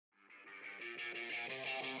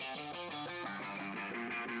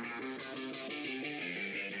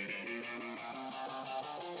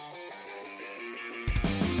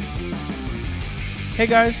Hey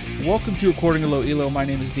guys, welcome to According to Low Elo. My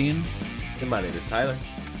name is Dean. And my name is Tyler.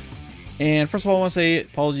 And first of all, I want to say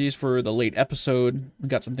apologies for the late episode. We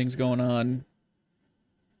got some things going on.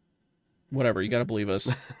 Whatever, you gotta believe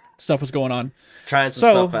us. Stuff was going on. Trying some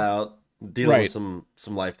stuff out, dealing with some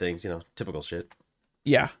life things, typical shit.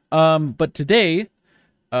 Yeah. But today,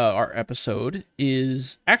 our episode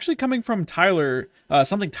is actually coming from Tyler,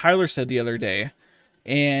 something Tyler said the other day.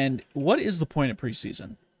 And what is the point of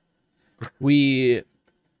preseason?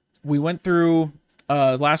 We went through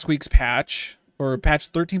last week's patch, or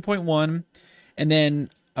patch 13.1, and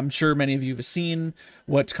then I'm sure many of you have seen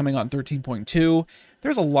what's coming on 13.2.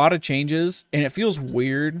 There's a lot of changes, and it feels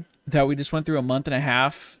weird that we just went through a month and a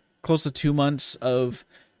half, close to 2 months of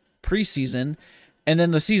preseason, and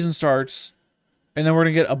then the season starts, and then we're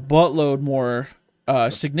going to get a buttload more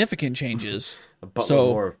significant changes. A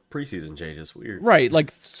buttload more preseason changes. Weird. Right,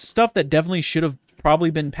 like stuff that definitely should have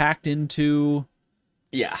probably been packed into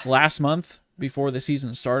last month before the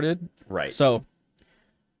season started. Right. So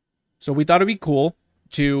we thought it'd be cool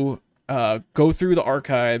to go through the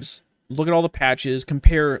archives, look at all the patches,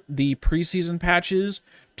 compare the preseason patches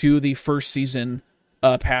to the first season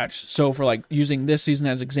patch. So for like using this season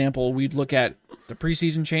as example, we'd look at the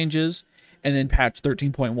preseason changes and then patch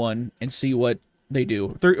 13.1 and see what they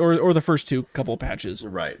do, or the first couple of patches.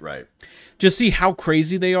 Right. Just see how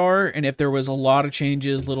crazy they are, and if there was a lot of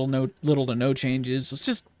changes, little to no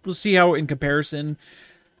changes. We'll see how in comparison,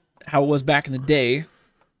 how it was back in the day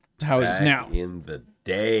to how it is now. In the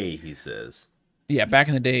day, he says. Yeah, back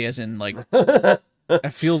in the day, as in like it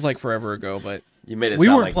feels like forever ago, but you made it. We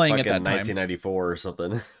sound weren't like playing at that 1994 or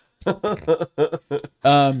something.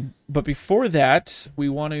 But before that, we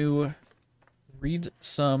want to read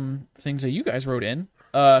some things that you guys wrote in.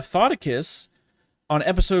 Thoticus on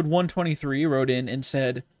episode 123 wrote in and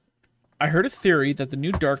said, I heard a theory that the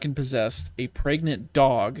new Darkin possessed a pregnant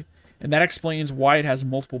dog, and that explains why it has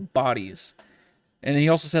multiple bodies. And then he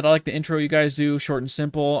also said, I like the intro you guys do, short and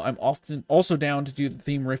simple. I'm often also down to do the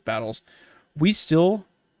theme riff battles. We still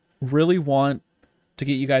really want to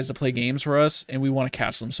get you guys to play games for us, and we want to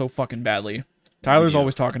catch them so fucking badly. Tyler's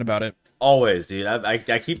always talking about it. Always, dude. I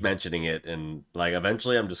keep mentioning it, and like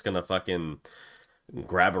eventually I'm just gonna fucking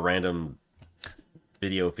grab a random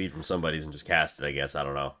video feed from somebody's and just cast it, I guess. I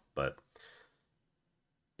don't know. But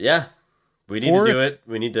yeah. We need to do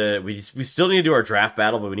it. We still need to do our draft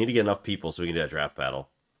battle, but we need to get enough people so we can do that draft battle.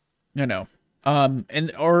 I know.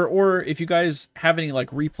 And or if you guys have any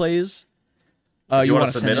like replays you want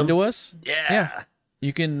to send them to us,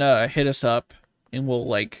 you can hit us up, and we'll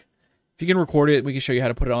like, if you can record it, we can show you how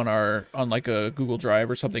to put it on like a Google Drive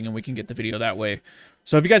or something, and we can get the video that way.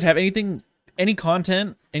 So if you guys have anything, any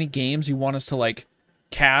content, any games you want us to like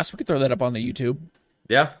cast, we could throw that up on the YouTube.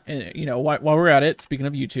 Yeah. And while we're at it, speaking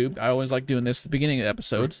of YouTube, I always like doing this at the beginning of the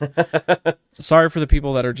episodes. Sorry for the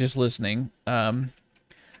people that are just listening. But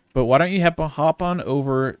why don't you hop on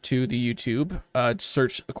over to the YouTube,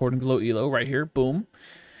 search According to Low Elo right here. Boom.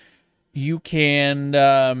 You can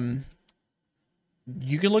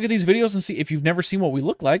look at these videos and see if you've never seen what we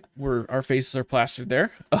look like. Our faces are plastered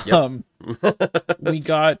there. Yep. We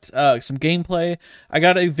got some gameplay. I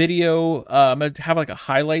got a video. I'm gonna have like a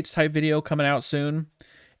highlights type video coming out soon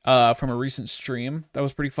from a recent stream. That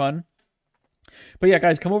was pretty fun. But yeah,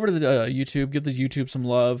 guys, come over to the YouTube. Give the YouTube some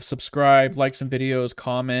love. Subscribe, like some videos,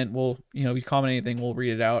 comment. If you comment anything, we'll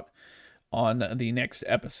read it out on the next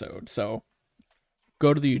episode. So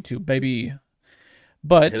go to the YouTube, baby.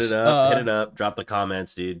 But hit it up, drop the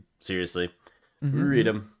comments, dude. Seriously, read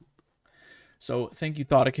them. So thank you,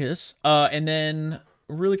 Thoticus. And then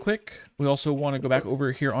really quick, we also want to go back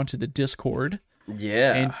over here onto the Discord.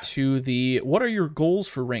 Yeah. And to the what are your goals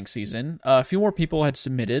for rank season? A few more people had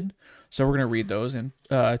submitted, so we're gonna read those. And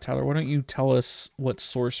Tyler, why don't you tell us what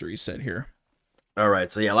Sorcery said here? All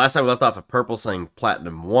right, so yeah, last time we left off at Purple saying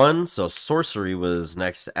Platinum 1, so Sorcery was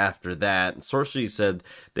next after that. And Sorcery said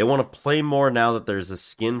they want to play more now that there's a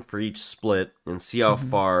skin for each split and see how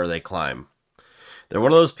far they climb. They're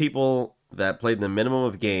one of those people that played the minimum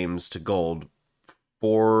of games to Gold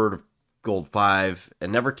 4 to Gold 5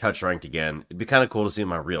 and never touched ranked again. It'd be kind of cool to see what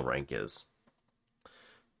my real rank is.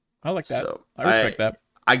 I like that. So I respect that.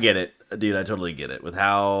 I get it, dude. I totally get it. With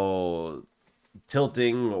how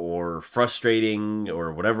tilting or frustrating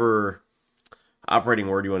or whatever operating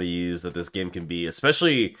word you want to use that this game can be,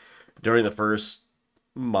 especially during the first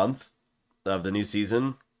month of the new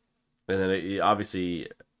season. And then obviously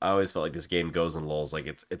I always felt like this game goes in lulls. Like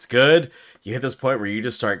it's good. You hit this point where you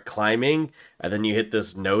just start climbing and then you hit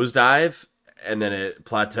this nosedive and then it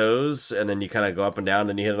plateaus, and then you kind of go up and down,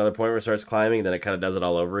 then you hit another point where it starts climbing, and then it kind of does it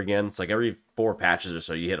all over again. It's like every 4 patches or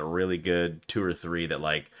so, you hit a really good 2 or 3 that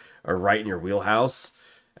like are right in your wheelhouse,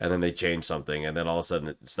 and then they change something, and then all of a sudden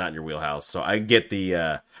it's not in your wheelhouse. So I get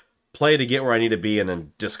the play to get where I need to be, and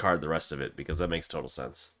then discard the rest of it, because that makes total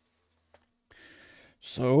sense.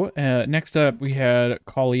 So next up, we had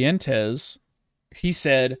Calientes. He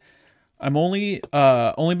said, I'm only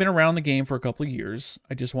been around the game for a couple of years.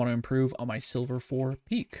 I just want to improve on my Silver 4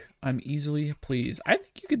 peak. I'm easily pleased. I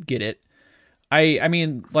think you could get it. I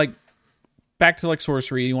mean, like, back to, like,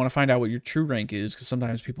 Sorcery, you want to find out what your true rank is, because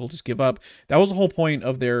sometimes people just give up. That was the whole point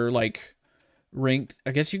of their, like, ranked,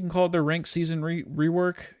 I guess you can call it their ranked season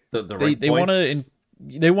rework. They want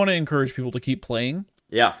to encourage people to keep playing.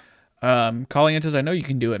 Yeah. Calientes, I know you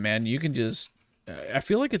can do it, man. You can just, I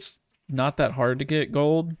feel like it's not that hard to get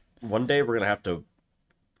gold. One day we're gonna have to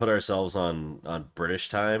put ourselves on British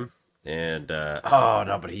time, and oh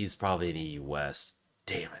no, but he's probably in EU West.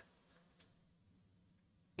 Damn it.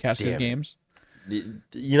 Cast his games.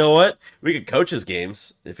 You know what? We could coach his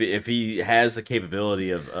games if he has the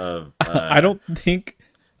capability of. I don't think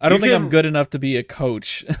I'm good enough to be a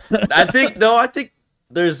coach. I think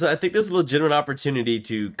there's a legitimate opportunity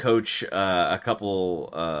to coach a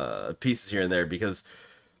couple pieces here and there, because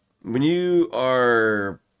when you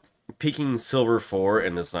are peaking Silver 4,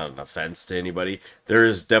 and it's not an offense to anybody,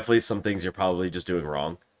 there's definitely some things you're probably just doing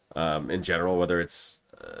wrong in general, whether it's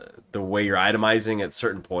the way you're itemizing at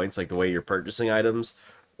certain points, like the way you're purchasing items,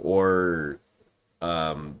 or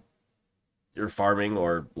your farming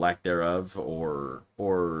or lack thereof,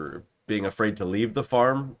 or being afraid to leave the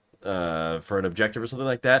farm for an objective or something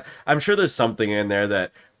like that. I'm sure there's something in there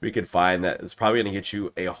that we could find that is probably going to get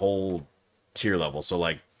you a whole tier level. So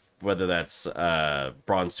like, whether that's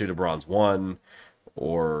Bronze 2 to Bronze 1,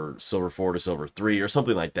 or Silver 4 to Silver 3, or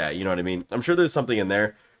something like that. You know what I mean? I'm sure there's something in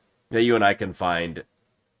there that you and I can find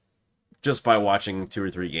just by watching 2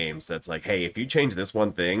 or 3 games that's like, hey, if you change this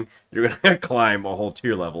one thing, you're going to climb a whole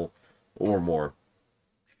tier level or more.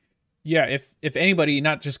 Yeah, if anybody,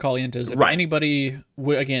 not just Calientes, if Right. anybody,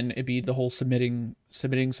 again, it'd be the whole submitting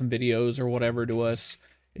some videos or whatever to us.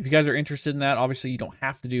 If you guys are interested in that, obviously you don't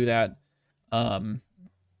have to do that.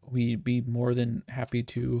 We'd be more than happy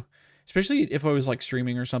to, especially if I was like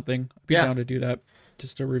streaming or something. I'd be down to do that,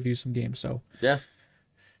 just to review some games. So yeah.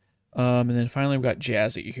 And then finally we've got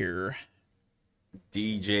Jazzy here.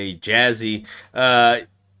 DJ Jazzy.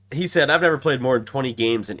 He said, I've never played more than 20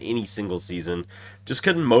 games in any single season. Just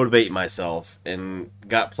couldn't motivate myself and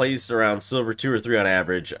got placed around Silver 2 or 3 on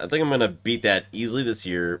average. I think I'm going to beat that easily this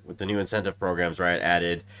year with the new incentive programs right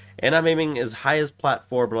added. And I'm aiming as high as Plat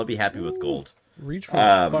 4, but I'll be happy with gold. Reach for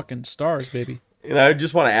the fucking stars, baby. And I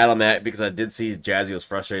just want to add on that, because I did see Jazzy was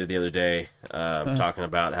frustrated the other day, talking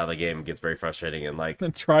about how the game gets very frustrating, and like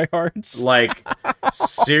tryhards. Like,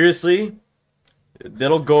 seriously,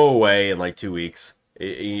 that'll go away in like 2 weeks.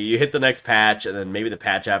 You hit the next patch, and then maybe the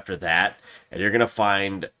patch after that, and you're gonna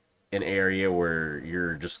find an area where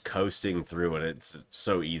you're just coasting through, and it's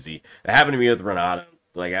so easy. It happened to me with Renata.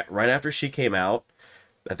 Like, right after she came out,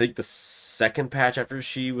 I think the second patch after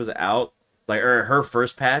she was out, like, or her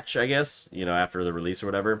first patch, I guess, you know, after the release or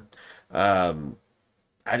whatever, I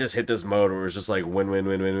just hit this mode where it was just like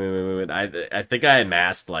win. I think I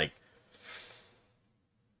amassed like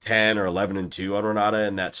 10 or 11 and 2 on Renata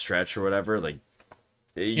in that stretch or whatever. Like,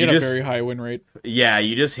 you had a very high win rate. Yeah,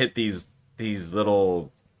 you just hit these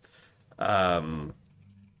little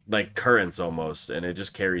like currents almost, and it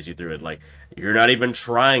just carries you through it. Like, you're not even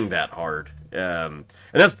trying that hard. And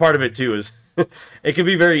that's part of it too, is it can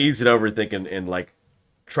be very easy to overthink and like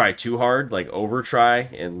try too hard, like over try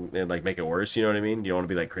and like make it worse, you know what I mean? You don't want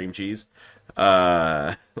to be like cream cheese.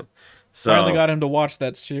 So finally got him to watch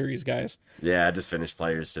that series, guys. Yeah, I just finished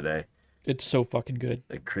Players today. It's so fucking good.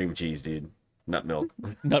 Like cream cheese, dude. Nut milk.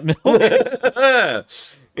 Nut milk.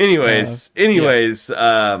 anyways,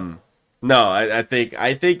 no, I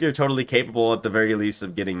think you're totally capable at the very least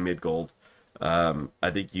of getting mid gold.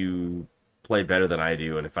 I think you play better than I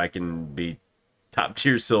do, and if I can be top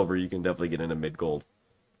tier silver, you can definitely get into mid gold.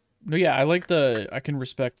 No, yeah, I can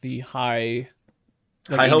respect the high,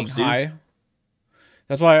 like, high hopes, high. Dude.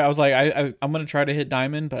 That's why I was like, I'm gonna try to hit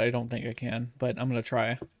diamond, but I don't think I can. But I'm gonna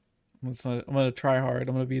try. I'm gonna try hard.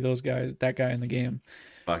 I'm gonna be that guy in the game.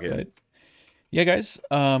 Fuck it. But yeah, guys.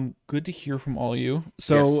 Good to hear from all of you.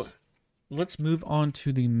 So yes. Let's move on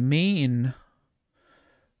to the main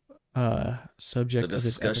subject the of this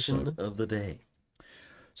discussion episode of the day.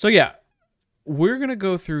 So yeah, we're gonna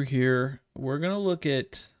go through here. We're gonna look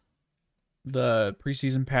at the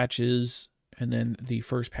preseason patches and then the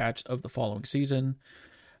first patch of the following season.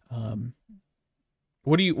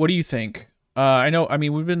 What do you think? I know. I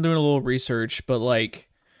mean, we've been doing a little research, but like,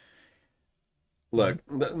 Look,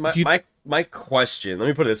 my do you? my question. Let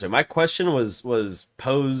me put it this way. My question was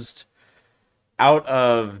posed out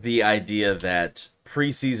of the idea that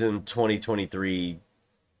preseason 2023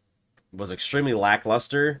 was extremely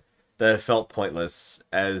lackluster, that it felt pointless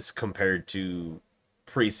as compared to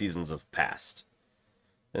preseasons of past.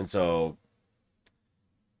 And so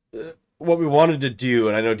what we wanted to do,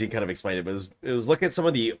 and I know D kind of explained it, but it was look at some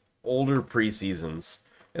of the older preseasons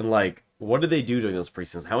and like what did they do during those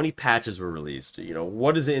preseasons? How many patches were released?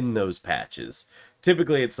 What is in those patches?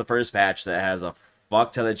 Typically, it's the first patch that has a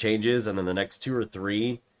fuck ton of changes, and then the next two or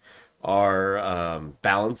three are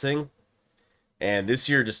balancing. And this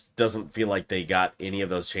year just doesn't feel like they got any of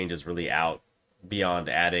those changes really out beyond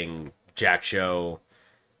adding Jack Show,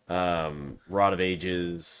 Rod of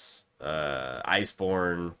Ages,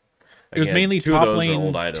 Iceborne. It was Again, mainly two of top those are old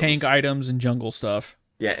lane items. tank items and jungle stuff.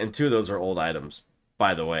 Yeah, and two of those are old items,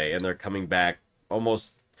 by the way, and they're coming back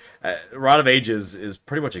almost. Rod of Ages is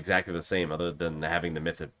pretty much exactly the same, other than having the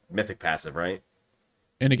mythic passive, right?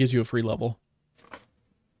 And it gives you a free level.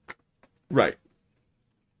 Right.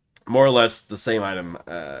 More or less the same item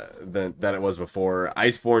that it was before.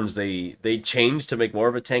 Iceborns they changed to make more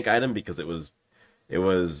of a tank item because it was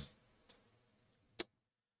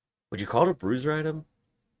would you call it a bruiser item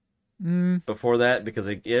before that, because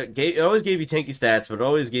it always gave you tanky stats, but it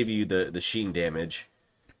always gave you the sheen damage.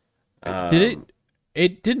 Did it?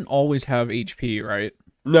 It didn't always have HP, right?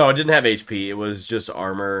 No, it didn't have HP. It was just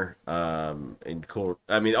armor. And cool.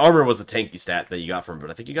 I mean, armor was the tanky stat that you got from it, but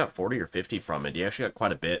I think you got 40 or 50 from it. You actually got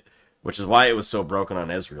quite a bit, which is why it was so broken on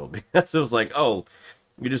Ezreal, because it was like, oh,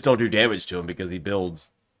 you just don't do damage to him because he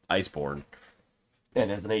builds Iceborne.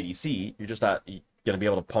 And as an ADC, you're just not going to be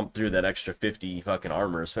able to pump through that extra 50 fucking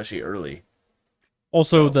armor, especially early.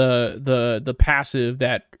 Also, the passive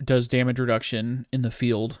that does damage reduction in the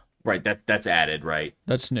field. Right, that's added, right?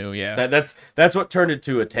 That's new, yeah. That's what turned it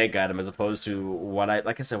to a tank item as opposed to what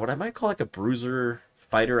I might call like a bruiser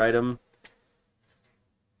fighter item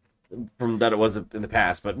from that it was in the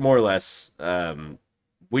past, but more or less,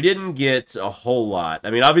 we didn't get a whole lot.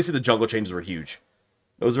 I mean, obviously the jungle changes were huge;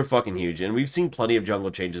 those were fucking huge, and we've seen plenty of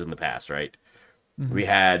jungle changes in the past, right? Mm-hmm. We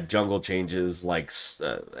had jungle changes like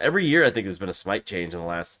every year. I think there's been a smite change in the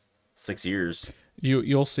last 6 years.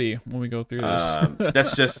 You'll see when we go through this.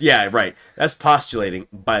 That's just right. That's postulating,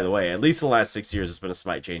 by the way. At least in the last 6 years, there's been a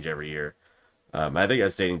smite change every year. I think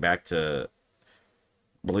that's dating back to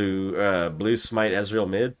blue smite Ezreal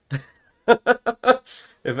mid,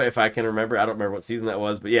 if I can remember. I don't remember what season that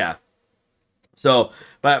was, but yeah. So,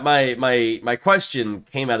 but my question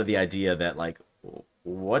came out of the idea that like,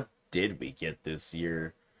 what did we get this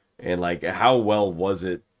year, and like how well was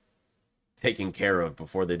it taken care of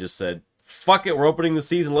before they just said, fuck it, we're opening the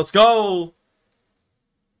season, let's go,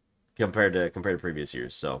 compared to previous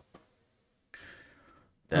years. So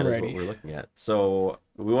that is what we're looking at. So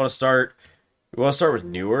we want to start with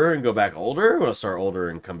newer and go back older, or we want to start older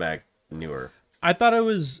and come back newer? I thought it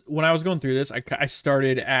was, when I was going through this, I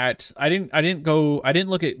started at, I didn't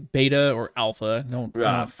look at beta or alpha.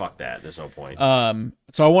 Fuck that, there's no point.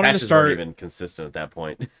 So I wanted Patches to start weren't even consistent at that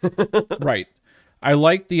point. Right. I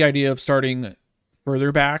liked the idea of starting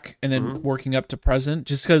further back and then working up to present,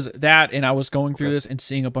 just because that, and I was going through this and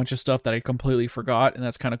seeing a bunch of stuff that I completely forgot, and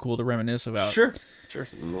that's kind of cool to reminisce about. Sure, a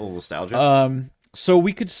little nostalgia. So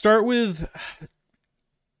we could start with,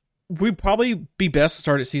 we'd probably be best to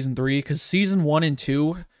start at season 3, because season 1 and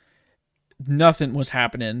 2, nothing was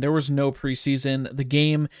happening. There was no preseason. The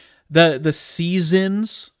game, the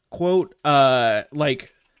seasons, quote,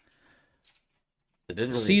 like, it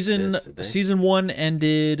didn't really season 1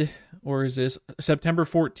 ended, or is this September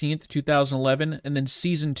 14th, 2011, and then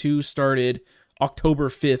season 2 started October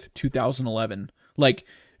 5th, 2011. Like,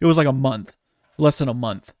 it was like a month, less than a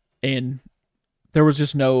month, and there was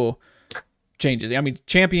just no changes. I mean,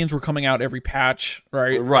 champions were coming out every patch,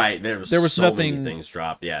 right? Right. There was so nothing. Many things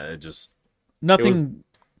dropped. Yeah, it just nothing.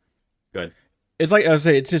 Good. It's like I would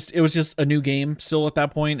say, it was just a new game still at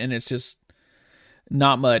that point, and it's just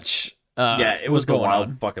not much. It was the Wild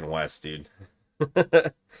on. Fucking West, dude.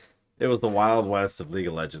 It was the Wild West of League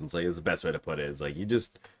of Legends. Like, it's the best way to put it. It's like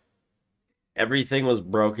everything was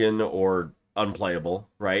broken or unplayable,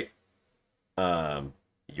 right?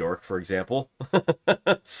 York, for example.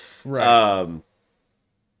 Right.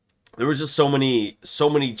 There was just so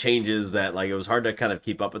many changes that like it was hard to kind of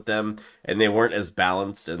keep up with them, and they weren't as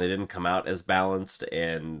balanced, and they didn't come out as balanced,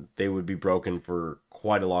 and they would be broken for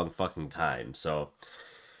quite a long fucking time. So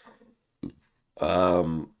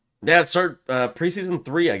start preseason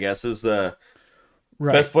 3, I guess, is the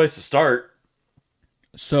best place to start.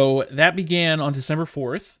 So that began on December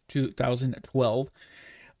 4th, 2012.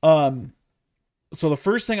 So the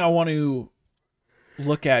first thing I want to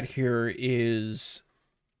look at here is,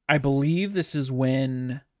 I believe this is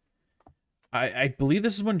when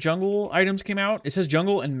jungle items came out. It says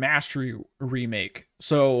jungle and mastery remake.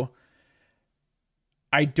 So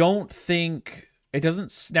I don't think it doesn't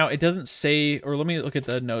say, or let me look at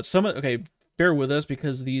the notes. Okay, bear with us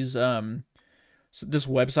because these this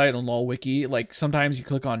website on LolWiki, like sometimes you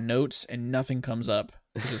click on notes and nothing comes up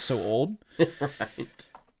because it's so old. Right.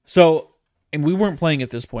 So, and we weren't playing at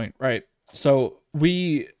this point, right? So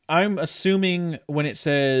I'm assuming when it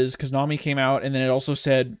says, because Nami came out and then it also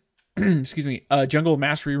said, excuse me, Jungle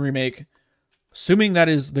Mastery Remake, assuming that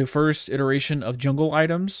is the first iteration of jungle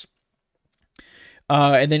items.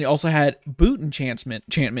 And then you also had boot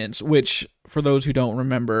enchantments, which, for those who don't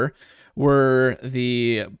remember, were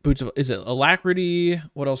the boots of, is it Alacrity?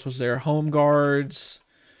 What else was there? Home guards.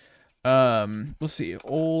 Let's see.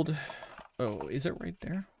 Is it right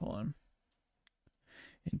there? Hold on.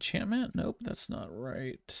 Enchantment? Nope, that's not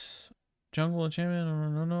right. Jungle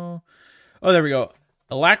enchantment? No. Oh, there we go.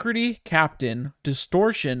 Alacrity, Captain,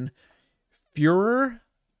 Distortion, Furor,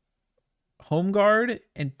 Home Guard,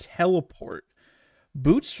 and Teleport.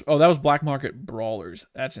 Boots? Oh, that was Black Market Brawlers.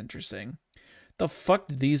 That's interesting. The fuck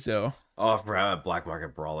did these do? Oh, I forgot about Black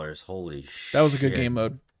Market Brawlers. Holy shit. That was a good game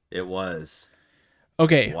mode. It was.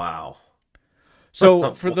 Okay. Wow.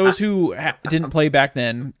 So, for those who didn't play back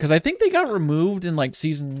then, because I think they got removed in like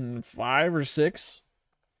season 5 or 6.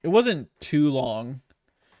 It wasn't too long,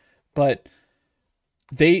 but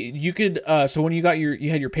you could, so when you had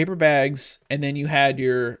your paper bags, and then you had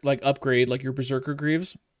your like upgrade, like your Berserker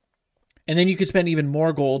Greaves, and then you could spend even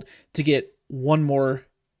more gold to get one more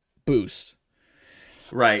boost.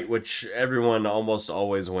 Right, which everyone almost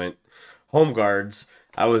always went Home Guards.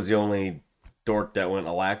 I was the only dork that went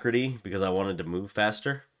Alacrity because I wanted to move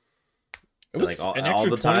faster. It was like an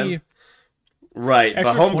extra 20. Right,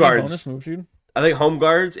 but Home Guards. Bonus move, dude. I think Home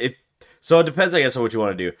Guards, so it depends, I guess, on what you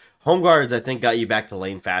want to do. Home Guards, I think, got you back to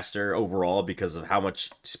lane faster overall because of how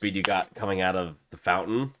much speed you got coming out of the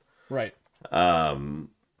fountain. Right.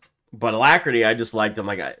 But Alacrity, I just liked. I'm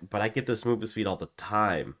like, but I get this movement speed all the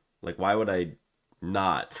time. Like, why would I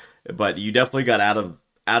not? But you definitely got out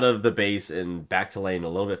of the base and back to lane a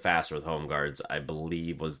little bit faster with Home Guards, I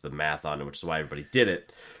believe was the math on it, which is why everybody did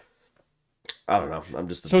it. I don't know. I'm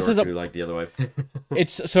just a dork who like the other way.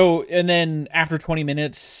 And then after 20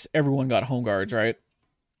 minutes, everyone got Home Guards, right?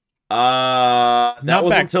 That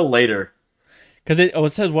wasn't until later. Because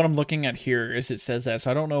it says, what I'm looking at here is it says that,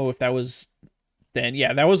 so I don't know if that was then.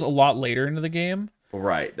 Yeah, that was a lot later into the game.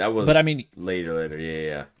 Right, that was. But I mean, later,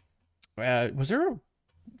 yeah. Was there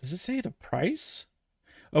does it say the price?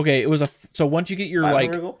 Okay, it was so once you get your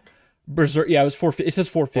like Berserk, yeah, it was it says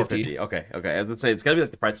 450. Okay. As I say, it's gotta be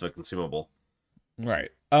like the price of a consumable. Right.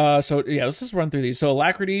 So yeah, let's just run through these. So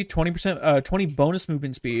Alacrity, 20%, 20 bonus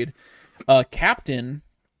movement speed. Captain,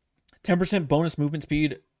 10% bonus movement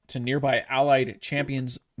speed to nearby allied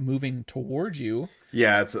champions moving towards you.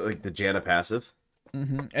 Yeah, it's like the Janna passive.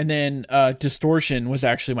 Mm-hmm. And then Distortion was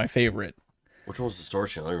actually my favorite. Which one was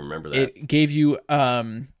Distortion? I don't remember that. It gave you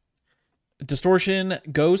Distortion,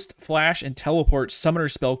 Ghost, Flash, and Teleport summoner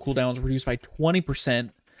spell cooldowns reduced by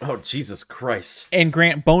 20%. Oh, Jesus Christ. And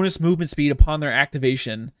grant bonus movement speed upon their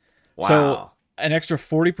activation. Wow. So an extra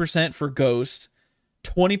 40% for Ghost,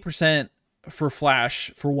 20% for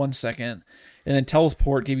Flash for 1 second, and then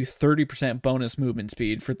Teleport gave you 30% bonus movement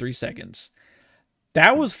speed for 3 seconds.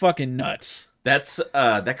 That was fucking nuts. That's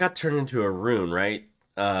that got turned into a rune, right?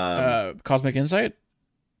 Cosmic Insight?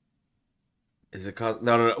 Is it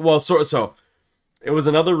no. Well, so it was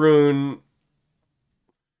another rune.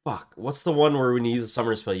 Fuck, what's the one where when you use a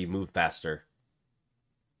summoner spell you move faster?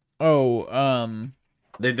 Oh,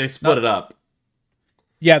 they split it up.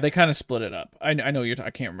 Yeah, they kind of split it up. I know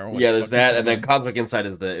I can't remember. Yeah, there's that, and then Cosmic Insight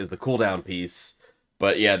is the cooldown piece.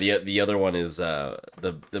 But yeah, the other one is the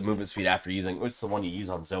movement speed after using, which is the one you use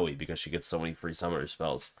on Zoe because she gets so many free summoner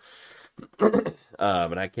spells. And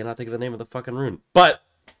I cannot think of the name of the fucking rune. But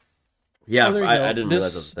yeah, I didn't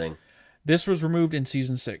realize that was a thing. This was removed in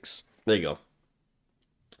season 6. There you go.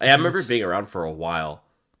 I remember it being around for a while.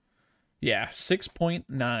 Yeah,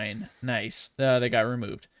 6.9. Nice. They got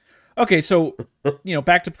removed. Okay, so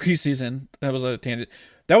back to preseason. That was a tangent.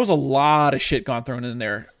 That was a lot of shit gone thrown in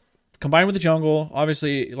there. Combined with the jungle,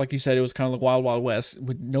 obviously, like you said, it was kind of like Wild Wild West.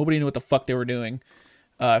 Nobody knew what the fuck they were doing.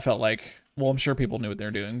 I felt like, well, I'm sure people knew what they were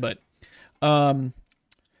doing, but, and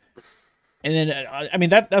then I mean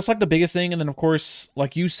that's like the biggest thing. And then of course,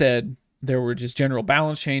 like you said, there were just general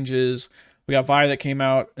balance changes. We got Vi that came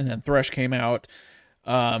out, and then Thresh came out.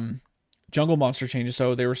 Jungle monster changes,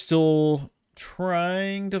 so they were still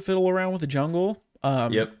trying to fiddle around with the jungle.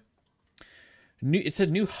 Yep. It said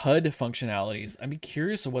new HUD functionalities. I'd be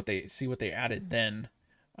curious of what they added then.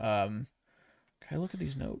 Can I look at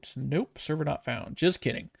these notes? Nope, server not found. Just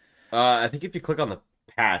kidding. I think if you click on the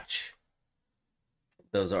patch,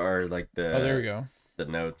 those are like the there we go. The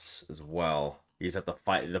notes as well. You just have to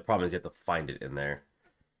find. The problem is you have to find it in there.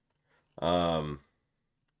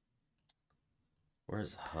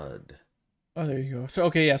 Where's HUD? Oh, there you go. So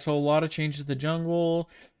okay, yeah. So a lot of changes to the jungle.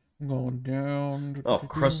 I'm going down. Oh,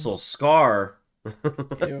 Crystal Scar.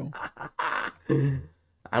 Ew. I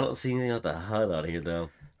don't see anything about the HUD on here though.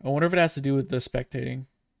 I wonder if it has to do with the spectating.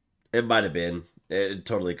 It might have been. It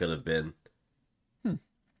totally could have been.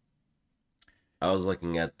 I was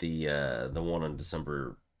looking at the one on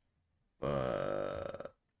December 4th,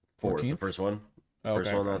 the first one.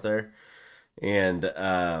 First one out there. And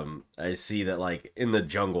I see that like in the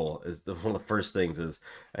jungle is one of the first things is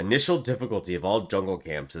initial difficulty of all jungle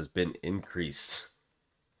camps has been increased.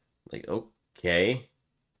 Like, okay.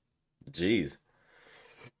 Jeez.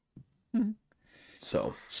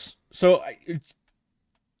 So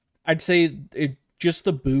I'd say just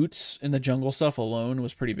the boots and the jungle stuff alone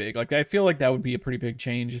was pretty big. Like I feel like that would be a pretty big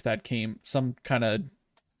change if that came some kind of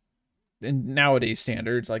in nowadays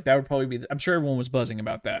standards. Like that would probably be. I'm sure everyone was buzzing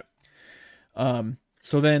about that.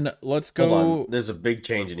 So then let's go. Hold on. There's a big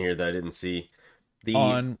change in here that I didn't see.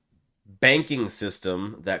 The banking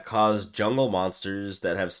system that caused jungle monsters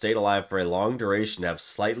that have stayed alive for a long duration to have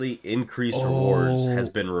slightly increased rewards has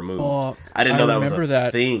been removed. I didn't know that was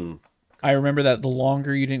a thing. I remember that the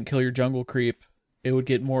longer you didn't kill your jungle creep, it would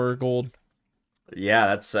get more gold. Yeah,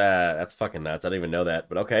 that's fucking nuts. I didn't even know that,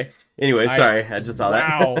 but okay. Anyway, sorry. I just saw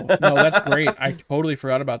that. Wow. No, that's great. I totally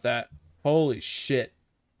forgot about that. Holy shit.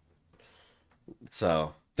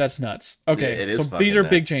 So that's nuts. Okay, it is so these are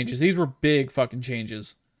big changes. These were big fucking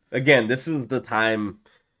changes. Again, this is the time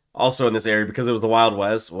also in this area because it was the Wild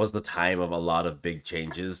West was the time of a lot of big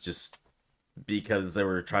changes just because they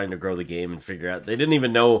were trying to grow the game and figure out they didn't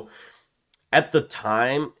even know at the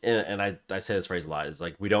time, and I say this phrase a lot, it's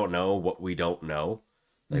like we don't know what we don't know.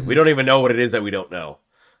 Like we don't even know what it is that we don't know.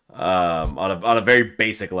 On a very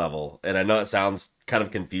basic level. And I know it sounds kind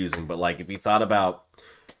of confusing, but like if you thought about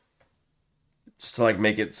just to like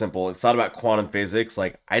make it simple, I thought about quantum physics.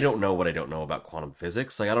 Like, I don't know what I don't know about quantum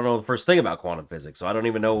physics. Like, I don't know the first thing about quantum physics, so I don't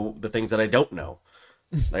even know the things that I don't know.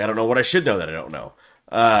 Like, I don't know what I should know that I don't know.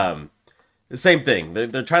 The same thing.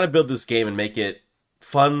 They're trying to build this game and make it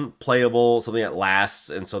fun, playable, something that lasts,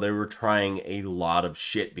 and so they were trying a lot of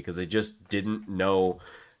shit because they just didn't know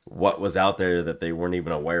what was out there that they weren't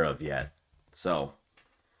even aware of yet. So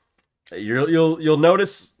you'll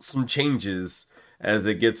notice some changes as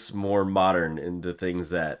it gets more modern into things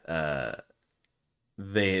that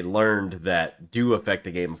they learned that do affect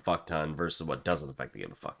the game a fuck ton versus what doesn't affect the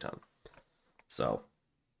game a fuck ton. So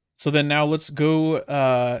then now let's go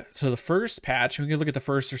to the first patch. We can look at the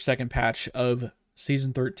first or second patch of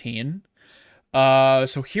Season 13.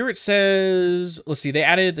 So here it says, let's see, they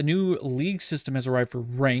added the new league system has arrived for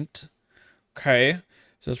ranked. Okay.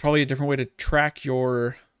 So it's probably a different way to track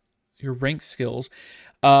your ranked skills.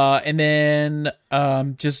 And then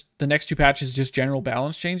just the next two patches, just general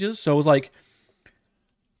balance changes. So like,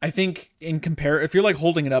 I think if you're like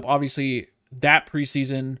holding it up, obviously that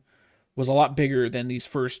preseason was a lot bigger than these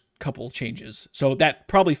first couple changes. So that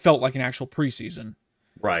probably felt like an actual preseason.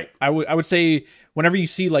 Right. I would say whenever you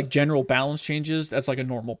see like general balance changes, that's like a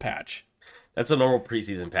normal patch. That's a normal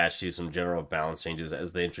preseason patch too. Some general balance changes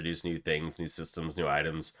as they introduce new things, new systems, new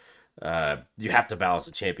items. You have to balance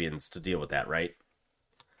the champions to deal with that, right?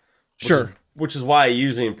 Sure. Which is why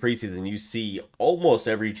usually in preseason you see almost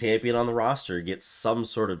every champion on the roster get some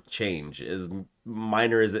sort of change, as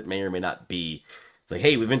minor as it may or may not be. It's like,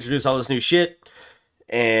 hey, we've introduced all this new shit,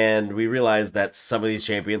 and we realize that some of these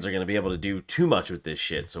champions are going to be able to do too much with this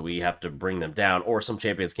shit, so we have to bring them down, or some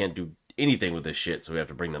champions can't do anything with this shit, so we have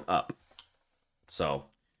to bring them up. So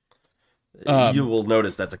you will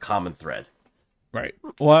notice that's a common thread. Right.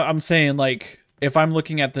 Well, I'm saying like, if I'm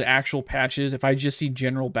looking at the actual patches, if I just see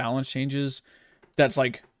general balance changes, that's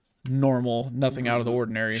like normal, nothing out of the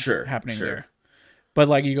ordinary happening there. But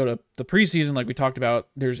like you go to the preseason, like we talked about,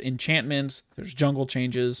 there's enchantments, there's jungle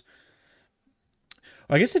changes.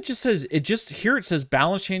 I guess it says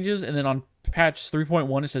balance changes, and then on patch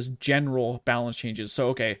 3.1 it says general balance changes. So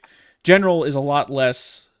okay, general is a lot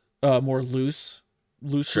less, more loosely.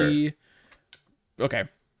 Sure. Okay.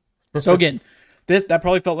 So again, that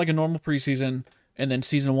probably felt like a normal preseason, and then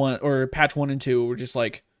season 1 or patch 1 and 2 were just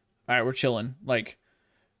like, all right, we're chilling. Like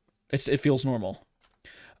it feels normal.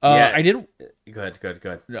 Yeah. I did. Good.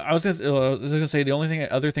 I was gonna say the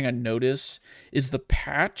other thing I noticed is the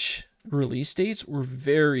patch release dates were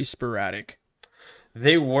very sporadic.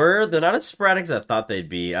 They're not as sporadic as I thought they'd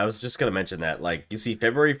be. I was just gonna mention that. Like, you see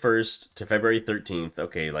February 1st to February 13th,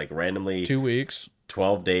 okay, like randomly 2 weeks.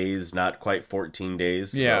 12 days, not quite 14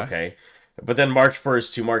 days. Yeah. Okay. But then March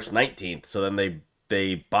 1st to March 19th, so then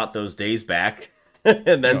they bought those days back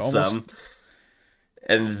and then some.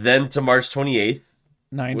 And then to March 28th,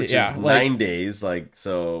 9 days. which is 9 days, like,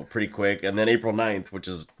 so pretty quick. And then April 9th, which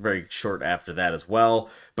is very short after that as well.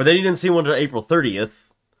 But then you didn't see one until April 30th.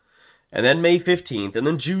 And then May 15th, and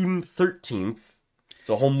then June 13th.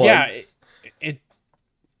 So a whole month. Yeah,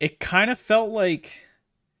 it kind of felt like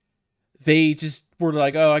they just were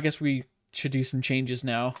like, oh, I guess we should do some changes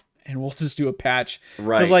now, and we'll just do a patch.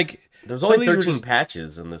 Right. Like, there's only 13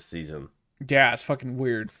 patches in this season. Yeah, it's fucking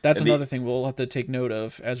weird. That's another thing we'll have to take note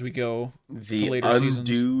of as we go to later seasons. The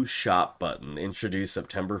undo shop button, introduced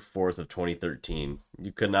September 4th of 2013.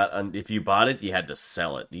 You could not, if you bought it, you had to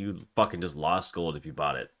sell it. You fucking just lost gold if you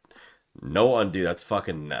bought it. No undo. That's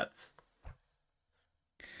fucking nuts.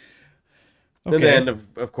 Okay. And then,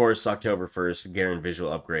 of course, October 1st, Garen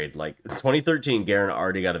visual upgrade. Like, 2013, Garen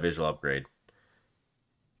already got a visual upgrade.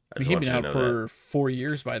 He'd been out for 4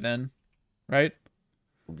 years by then, right?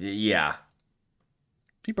 Yeah.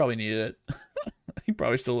 He probably needed it. He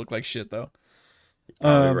probably still looked like shit, though.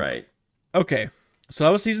 Probably right. Okay, so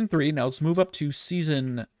that was season 3. Now let's move up to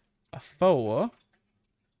season 4.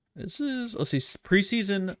 This is, let's see,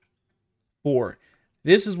 preseason 4.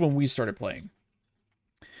 This is when we started playing.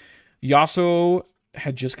 Yasuo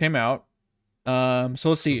had just came out. So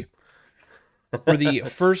let's see. For the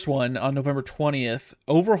first one on November 20th,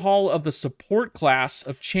 overhaul of the support class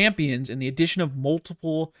of champions and the addition of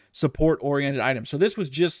multiple support-oriented items. So this was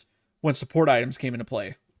just when support items came into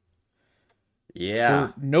play. Yeah. There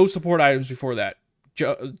were no support items before that.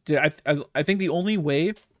 I think the only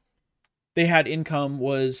way they had income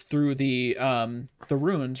was through the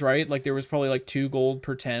runes, right? Like there was probably like 2 gold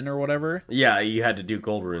per 10 or whatever. Yeah, you had to do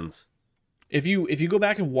gold runes. If you go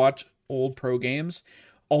back and watch old pro games,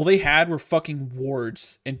 all they had were fucking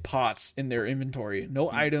wards and pots in their inventory. No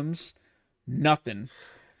items, nothing.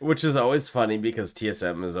 Which is always funny because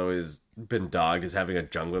TSM has always been dogged as having a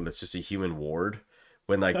jungler that's just a human ward.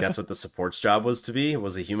 When like that's what the support's job was to be,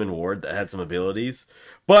 was a human ward that had some abilities.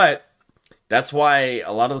 But that's why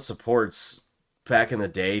a lot of the supports back in the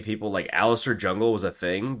day, people like Alistair Jungle was a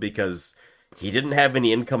thing because he didn't have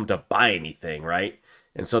any income to buy anything, right?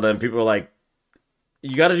 And so then people were like,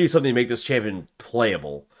 you got to do something to make this champion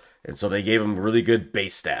playable. And so they gave him really good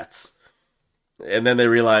base stats. And then they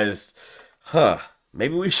realized,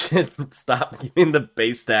 maybe we should stop giving the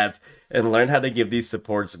base stats and learn how to give these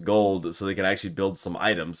supports gold so they can actually build some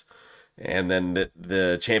items. And then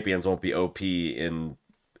the champions won't be OP in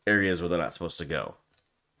areas where they're not supposed to go.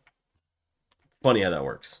 Funny how that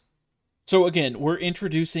works. So again, we're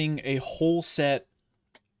introducing a whole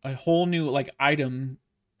new like item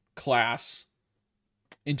class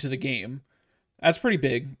into the game. That's pretty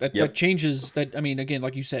big. That changes that. I mean, again,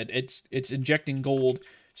 like you said, it's injecting gold.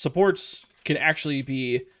 Supports can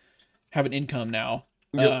actually have an income now.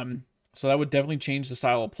 Yep. So that would definitely change the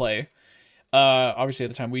style of play. Obviously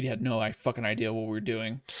at the time we had no fucking idea what we were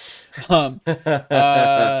doing.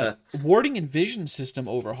 Warding and vision system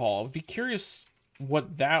overhaul. I'd be curious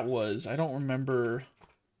what that was. I don't remember.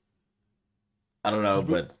 I don't know,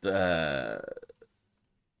 but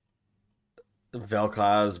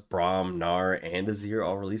Vel'Koz, Braum, Gnar, and Azir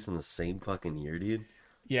all released in the same fucking year, dude.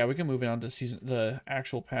 Yeah, we can move on to the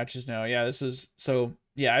actual patches now. Yeah, this is so.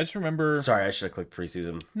 Yeah, I just remember. Sorry, I should have clicked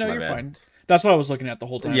preseason. No, you're fine. That's what I was looking at the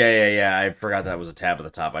whole time. Yeah. I forgot that was a tab at the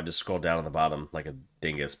top. I just scrolled down on the bottom like a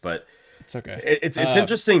dingus, but it's okay. It's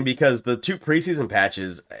interesting because the 2 preseason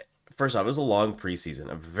patches. First off, it was a long preseason,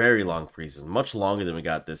 a very long preseason, much longer than we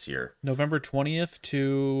got this year. November 20th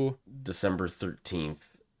to December 13th.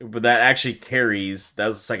 But that actually carries, that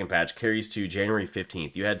was the second patch, carries to January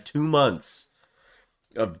 15th. You had 2 months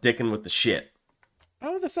of dicking with the shit.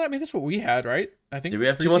 Oh, that's what we had, right? I think. Did we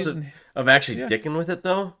have 2 months of actually dicking with it,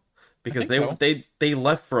 though? Because they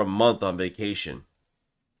left for a month on vacation.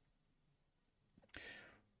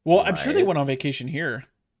 Well, I'm sure they went on vacation here.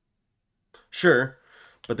 Sure.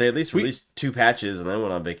 But they at least released 2 patches and then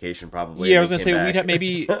went on vacation probably. Yeah, I was going to say, we'd have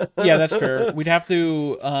maybe... Yeah, that's fair. We'd have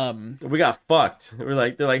to... We got fucked. They're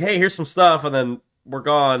like, hey, here's some stuff, and then we're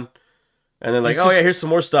gone. And then here's some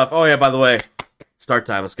more stuff. Oh, yeah, by the way, start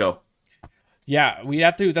time, let's go. Yeah, we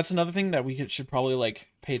have to... That's another thing that we should probably,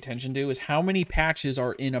 pay attention to, is how many patches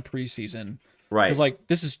are in a preseason. Right. Because,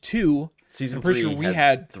 this is 2, Season I'm pretty 3 sure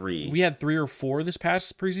had 3. we had 3 or 4 this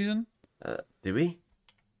past preseason. Did we?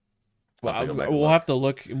 We'll have to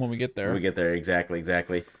look when we get there. When we get there,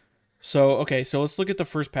 exactly. So, okay, so let's look at the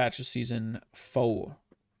first patch of season 4.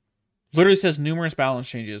 Literally says numerous balance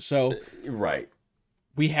changes. So, right.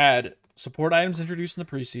 We had support items introduced in the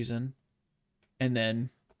preseason, and then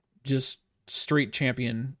just straight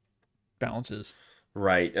champion balances.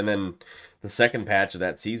 Right, and then the second patch of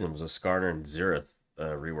that season was a Skarner and Xerath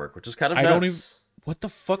rework, which is kind of nuts. What the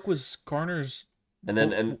fuck was Skarner's? And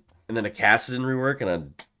then a Kassadin rework and a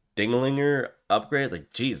Dinglinger upgrade.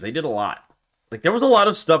 Like, geez, they did a lot. Like, there was a lot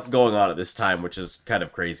of stuff going on at this time, which is kind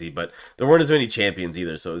of crazy, but there weren't as many champions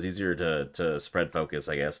either, so it was easier to spread focus,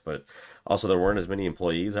 I guess. But also, there weren't as many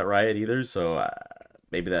employees at Riot either, so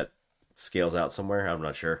maybe that scales out somewhere. I'm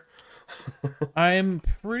not sure. I'm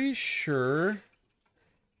pretty sure.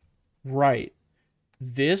 Right.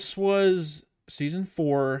 This was season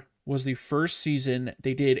 4 was the first season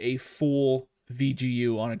they did a full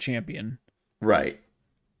VGU on a champion. Right.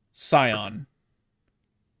 Scion.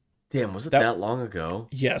 Damn, was it that long ago?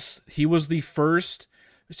 Yes, he was the first.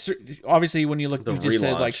 Obviously, when you look, you just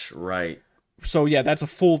said like right. So yeah, that's a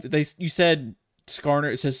full. You said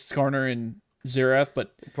Skarner. It says Skarner and Xerath,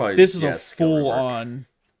 but Probably, this is a full on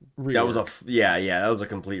rework. That was that was a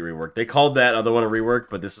complete rework. They called that other one a rework,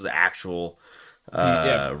 but this is actual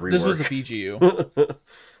rework. This was a VGU.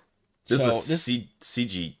 This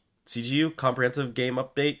is CGU comprehensive game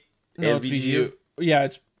update. No, it's VGU. Yeah,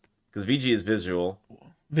 it's because VG is visual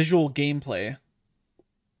gameplay.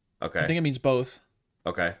 Okay, I think it means both.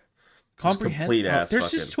 Okay, Comprehend.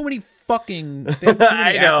 There's just too many fucking. They have too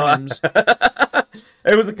many acronyms.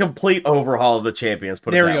 It was a complete overhaul of the champions.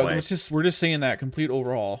 There we go. We're just saying that complete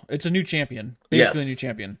overhaul. It's a new champion, basically a new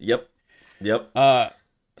champion. Yep.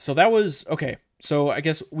 So that was okay. So I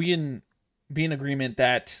guess we can be in agreement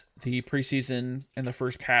that the preseason and the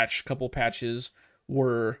first couple patches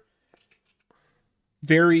were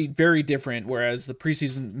very, very different. Whereas the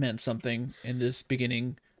preseason meant something, and this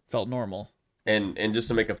beginning felt normal. And just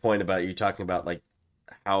to make a point about you talking about like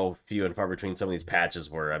how few and far between some of these patches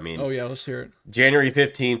were. I mean, oh yeah, let's hear it. January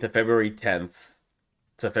 15th to February 10th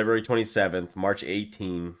to February 27th, March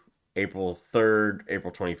 18th, April 3rd,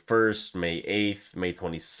 April 21st, May 8th, May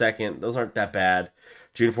 22nd. Those aren't that bad.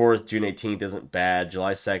 June 4th, June 18th isn't bad.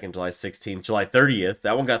 July 2nd, July 16th, July 30th.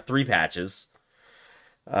 That one got 3 patches.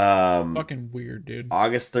 It's fucking weird, dude.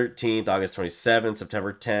 August 13th, August 27th,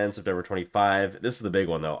 September 10th, September 25th. This is the big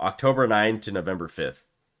one, though. October 9th to November 5th.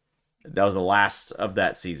 That was the last of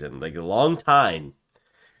that season. Like, a long time.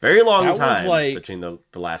 Very long time between the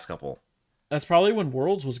last couple. That's probably when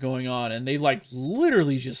Worlds was going on, and they, like,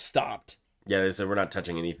 literally just stopped. Yeah, they said, we're not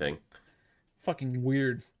touching anything. Fucking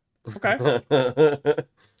weird. Okay.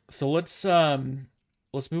 So let's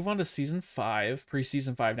move on to season 5,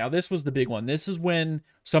 preseason 5. Now, this was the big one. This is when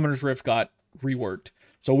Summoner's Rift got reworked.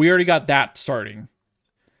 So we already got that starting.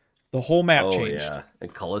 The whole map changed. Yeah.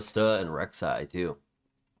 And Callista and Rek'Sai, too.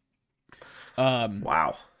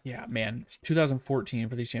 Wow. Yeah, man. 2014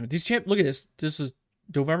 for these champions. Look at this. This is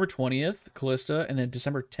November 20th, Callista, and then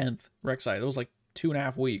December 10th, Rek'Sai. That was like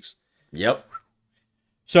 2.5 weeks. Yep.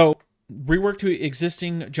 So, rework to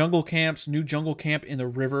existing jungle camps, new jungle camp in the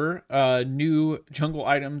river, new jungle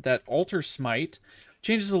item that alters smite,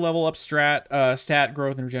 changes the level up stat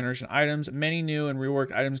growth and regeneration items, many new and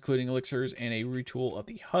reworked items including elixirs and a retool of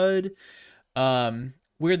the HUD.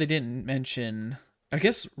 Weird they didn't mention, I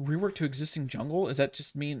guess, rework to existing jungle. Does that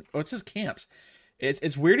just mean, it says camps.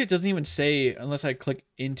 It's weird it doesn't even say unless I click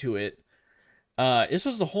into it. This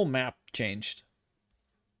was the whole map changed.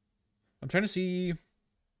 I'm trying to see.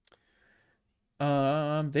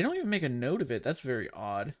 They don't even make a note of it. That's very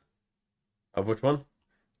odd. Of which one?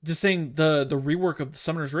 Just saying the rework of the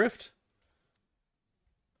Summoner's Rift.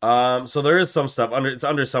 So there is some stuff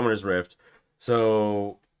under Summoner's Rift.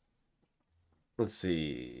 So let's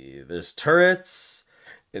see. There's turrets,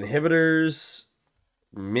 inhibitors,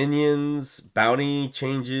 minions, bounty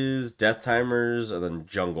changes, death timers, and then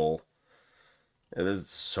jungle. Yeah, there's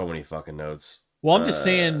so many fucking notes. Well, I'm just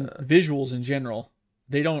saying visuals in general.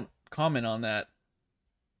 They don't comment on that.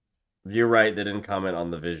 You're right. They didn't comment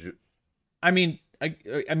on the visual. I mean,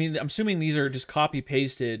 I'm assuming these are just copy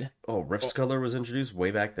pasted. Oh, Rift Sculler was introduced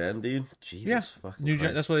way back then, dude. Jesus fucking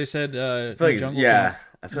Christ. That's what they said. I feel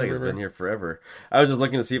like it's been here forever. I was just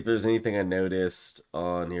looking to see if there's anything I noticed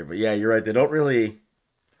on here, but yeah, you're right. They don't really.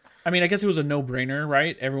 I mean, I guess it was a no-brainer,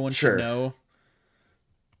 right? Everyone should know.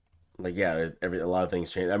 Like, yeah, a lot of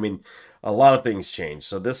things changed. I mean, a lot of things changed.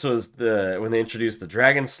 So this was when they introduced the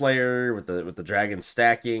Dragon Slayer with the dragon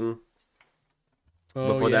stacking.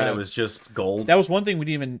 Oh Before that, it yeah, was just gold. that was one thing we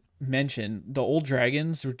didn't even mention. The old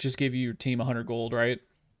dragons would just give your team 100 gold, right?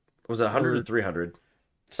 Was it 100 or Or 300? Or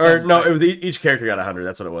some, no, it was each character got 100.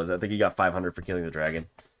 That's what it was. I think he got 500 for killing the dragon.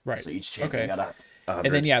 right. So each champion Okay. got a And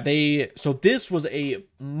then 100. yeah, so this was a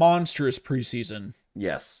monstrous preseason.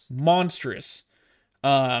 Yes. Monstrous.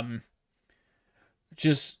 Um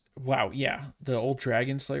just wow, yeah. The old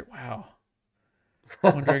Dragon Slayer. Wow.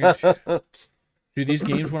 One dragon. Dude, these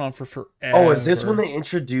games went on for forever. Oh, is this when they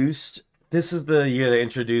introduced? This is the year they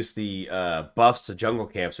introduced the buffs to jungle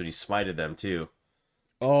camps when you smited them too.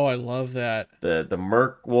 Oh, I love that. The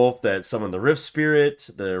Merc Wolf that summoned the Rift Spirit,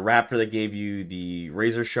 the Raptor that gave you the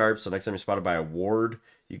Razor Sharp, so next time you're spotted by a ward,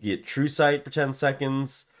 you get True Sight for 10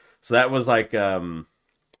 seconds. So that was like Umbral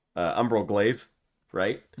Glaive,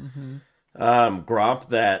 right? Mm-hmm. Gromp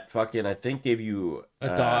that fucking I think gave you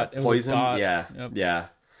A dot. It was poison. a dot. Yeah, Yep. yeah.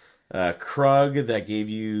 Krug that gave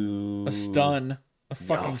you A stun. A Oh,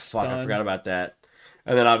 fucking fuck, stun. I forgot about that.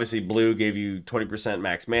 And then obviously blue gave you 20%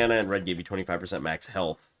 max mana and red gave you 25% max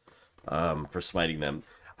health for smiting them.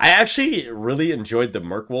 I actually really enjoyed the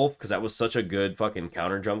Merc Wolf because that was such a good fucking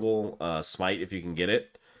counter jungle smite if you can get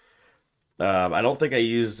it. I don't think I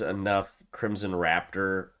used enough Crimson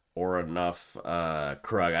Raptor or enough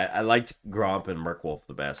Krug. I liked Gromp and Merc Wolf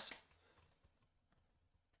the best.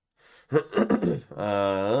 Let's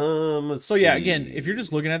So yeah, see. again, if you're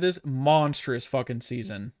just looking at this monstrous fucking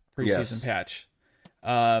preseason Yes. patch.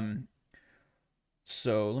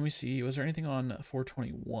 So let me see. Was there anything on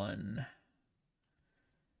 421?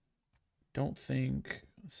 Don't think.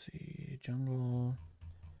 Let's see. Jungle.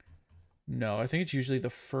 No, I think it's usually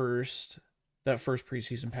that first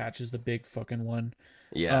preseason patch is the big fucking one.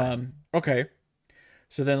 Yeah. Okay.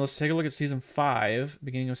 So then let's take a look at season 5,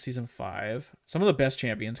 beginning of season 5. Some of the best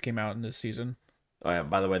champions came out in this season. Oh yeah,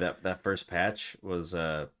 by the way, that first patch was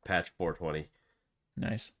patch 420.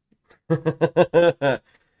 Nice.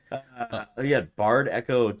 You had Bard,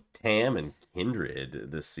 Echo, Tam, and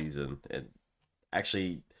Kindred this season. And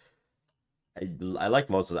actually, I like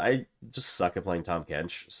most of it. I just suck at playing Tom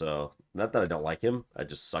Kench, so not that I don't like him. I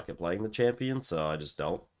just suck at playing the champion, so I just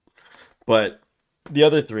don't. But the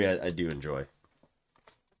other three I do enjoy.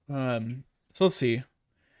 So let's see.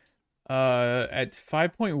 At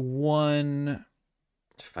 5.1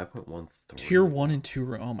 5.13. tier 1 and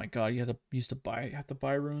 2 oh my god, you have to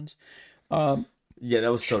buy runes. Yeah,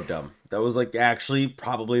 that was so dumb. That was like actually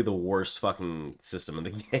probably the worst fucking system in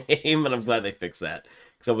the game, and I'm glad they fixed that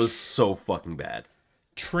because that was so fucking bad.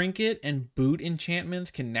 Trinket and boot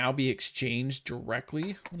enchantments can now be exchanged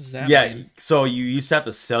directly. What does that Yeah, mean? so you used to have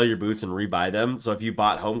to sell your boots and rebuy them. So if you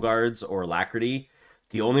bought Home Guards or Alacrity,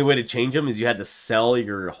 the only way to change them is you had to sell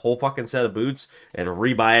your whole fucking set of boots and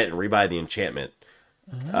rebuy it and rebuy the enchantment.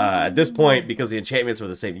 At this point, because the enchantments were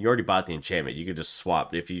the same, you already bought the enchantment. You could just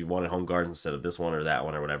swap. If you wanted Home Guards instead of this one or that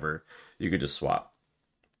one or whatever, you could just swap.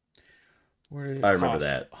 Where did it I remember cost?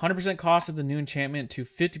 that. 100% cost of the new enchantment to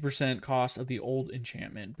 50% cost of the old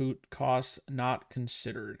enchantment. Boot costs not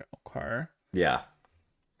considered. Okay. Yeah.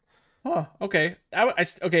 Oh, okay.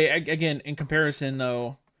 Again, in comparison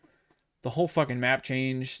though, the whole fucking map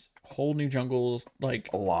changed. Whole new jungles, like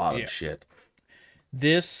A lot yeah. of shit.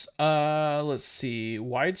 This, let's see,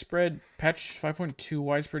 widespread patch 5.2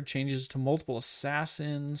 widespread changes to multiple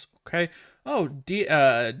assassins. Okay. Oh,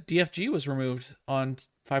 DFG was removed on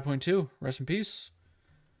 5.2. Rest in peace.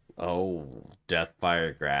 Oh,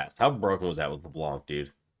 Deathfire Grass. How broken was that with LeBlanc,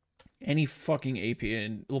 dude? Any fucking AP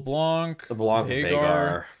in LeBlanc, LeBlanc and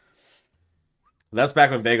Vhagar. That's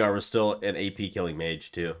back when Vhagar was still an AP killing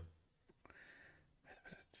mage too.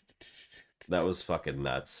 That was fucking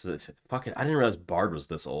nuts. Fucking, I didn't realize Bard was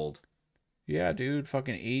this old. Yeah, dude,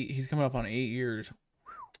 fucking 8. He's coming up on 8 years.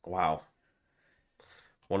 Wow.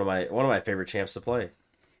 One of my favorite champs to play.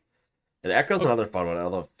 And Echo's another fun one.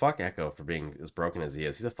 Although fuck Echo for being as broken as he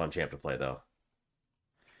is. He's a fun champ to play though.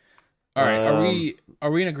 All right,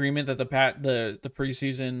 are we in agreement that the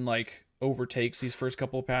preseason like overtakes these first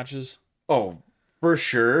couple of patches? Oh, for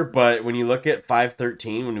sure. But when you look at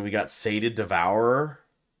 5.13, when we got Sated Devourer,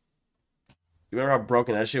 you remember how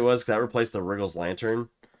broken that shit was? 'Cause that replaced the Wriggles Lantern.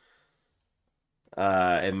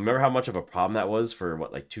 And remember how much of a problem that was for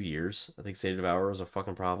what, like 2 years? I think Sated Devourer was a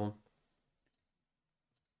fucking problem.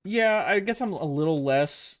 Yeah, I guess I'm a little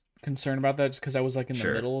less concerned about that just because I was like in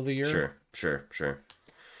the middle of the year. Sure.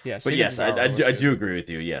 Yeah, But Sacred yes, Devourer I was good. do agree with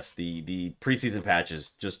you. Yes, the preseason patches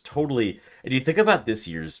just totally. And you think about this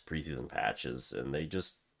year's preseason patches, and they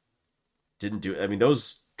just didn't do. I mean,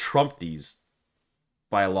 those trumped these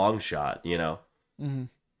by a long shot. You know, Mm-hmm.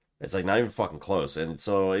 it's like not even fucking close. And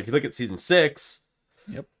so if you look at season 6,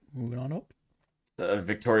 Yep. Moving on up.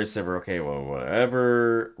 Victoria's Silver, okay, well,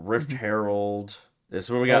 whatever. Rift Mhm. Herald. This is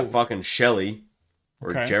where we got Oh, fucking Shelly,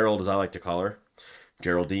 or okay. Gerald as I like to call her.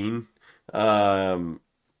 Geraldine. Um,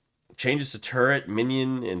 Changes to turret,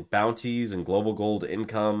 minion, and bounties and global gold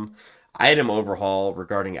income. Item overhaul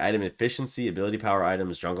regarding item efficiency, ability power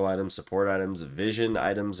items, jungle items, support items, vision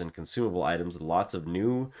items, and consumable items. Lots of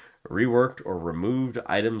new, reworked, or removed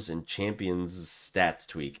items and champions stats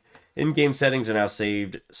tweak. In-game settings are now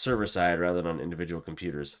saved server side rather than on individual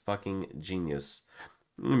computers. Fucking genius.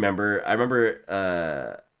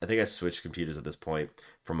 I think I switched computers at this point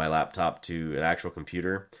from my laptop to an actual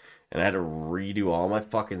computer, and I had to redo all my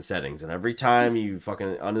fucking settings. And every time you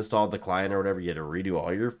fucking uninstalled the client or whatever, you had to redo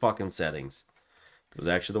all your fucking settings. It was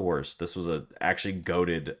actually the worst. This was a actually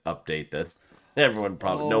goated update that everyone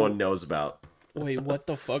probably no one Oh, knows about. wait, what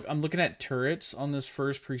the fuck? I'm looking at turrets on this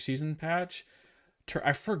first preseason patch.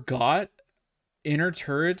 I forgot inner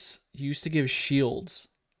turrets used to give shields.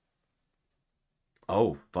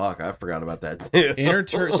 Oh fuck, I forgot about that too. Inner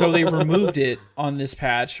turret, so they removed it on this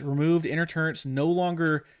patch. Removed inner turrets no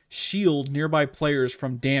longer shield nearby players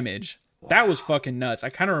from damage. That was fucking nuts. I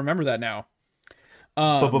kind of remember that now.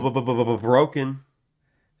 Broken.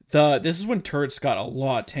 This is when turrets got a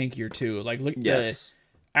lot tankier too. Like look, the Yes.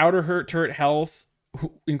 outer hurt turret health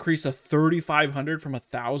increased to 3,500 from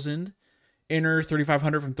 1,000. Inner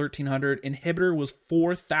 3,500 from 1,300. Inhibitor was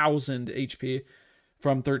 4,000 HP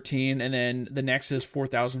from 13, and then the next is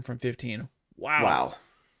 4,000 from 15. Wow.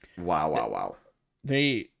 Wow. Wow.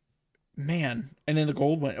 They man, and then the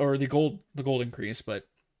gold went or the gold increase, but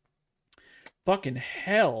fucking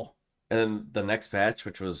hell. And then the next patch,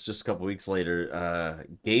 which was just a couple weeks later,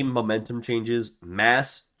 game momentum changes,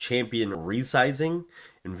 mass champion resizing,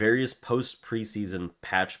 and various post preseason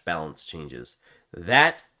patch balance changes.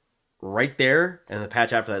 That right there, and the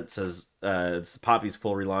patch after that says it's Poppy's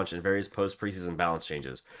full relaunch and various post preseason balance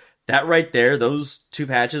changes. That right there, those two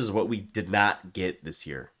patches is what we did not get this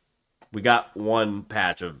year. We got one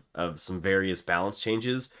patch of some various balance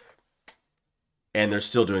changes, and they're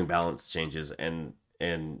still doing balance changes, and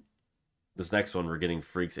this next one we're getting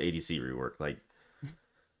Freak's ADC rework. Like,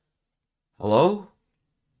 hello?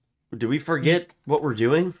 Did we forget what we're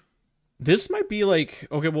doing? This might be like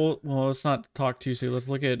okay, well, let's not talk too soon. Let's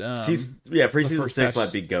look at Yeah, the preseason first 6 patch.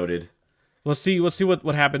 might be goaded. Let's see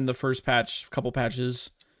what happened in the first patch, couple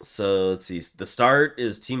patches. So let's see. The start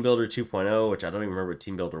is Team Builder 2.0, which I don't even remember what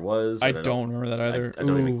Team Builder was. I And don't remember that either. I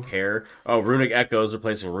don't even Ooh. care. Oh, Runic Echoes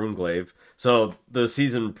replacing Runeglaive. So the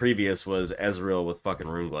season previous was Ezreal with fucking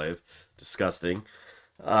Runeglaive. Disgusting.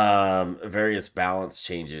 Various balance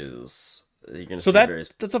changes. You're gonna So see various.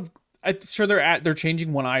 that's a I'm sure they're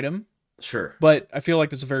changing one item, Sure, but I feel like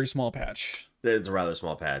that's a very small patch. it's a rather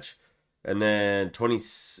small patch. And then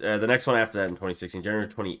the next one after that in 2016, January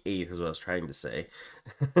 28th is what I was trying to say.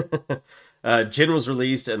 Jin was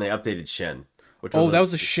released and they updated Shen, which was Oh, that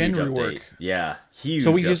was a huge Shen update. rework. Yeah, huge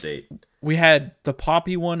So update. we had the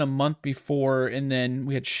Poppy one a month before, and then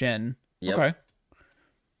we had Shen. Yep. Okay.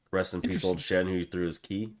 Rest in peace, old Shen, who threw his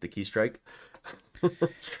the key strike.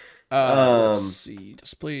 Let's see.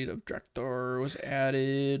 Displayed Objector was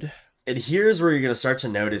added. And here's where you're going to start to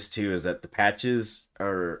notice too is that the patches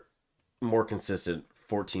are more consistent.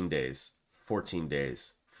 14 days, 14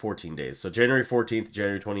 days, 14 days. So January 14th to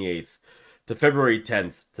January 28th to February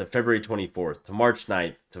 10th to February 24th to March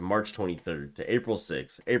 9th to March 23rd to April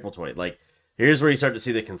 6th, April 20th. Like, here's where you start to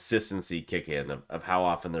see the consistency kick in of how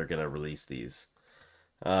often they're going to release these.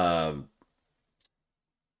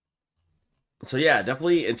 So yeah,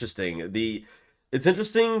 definitely interesting. It's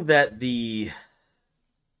interesting that the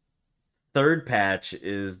third patch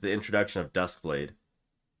is the introduction of Duskblade.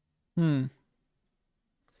 Hmm.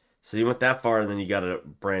 So you went that far, and then you got a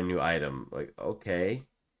brand new item. Like, okay.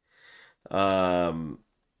 Um,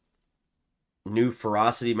 New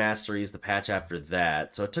Ferocity Masteries, the patch after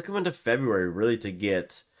that. So it took them into February really to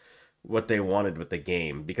get what they wanted with the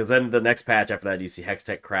game. Because then the next patch after that, you see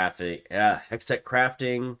Hextech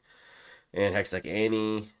Crafting, and Hextech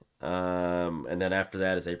Annie. And then after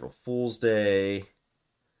that is April Fool's Day.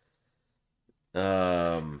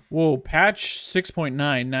 Whoa, patch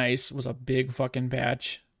 6.9, nice, was a big fucking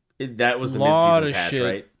patch. That was the Lot mid-season of patch, shit.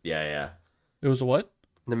 right? Yeah. It was a what?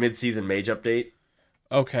 The mid-season mage update.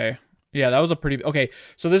 Okay. Yeah, that was a pretty okay.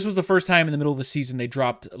 So this was the first time in the middle of the season they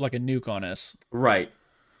dropped like a nuke on us. Right.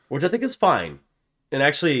 Which I think is fine. And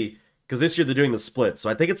actually, because this year they're doing the split, so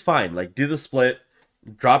I think it's fine. Like, do the split,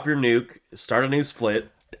 drop your nuke, start a new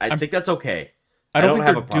split. I think that's okay. I don't think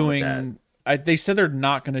have a they're problem with doing. They said they're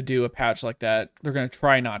not going to do a patch like that. They're going to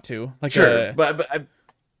try not to. Like Sure, but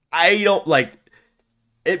I don't like.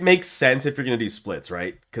 it makes sense if you're gonna do splits,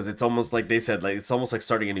 right? Because it's almost like they said, like it's almost like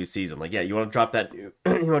starting a new season. Like, yeah, you want to drop that, you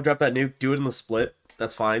want to drop that nuke, do it in the split.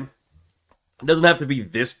 That's fine. It doesn't have to be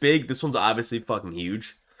this big. This one's obviously fucking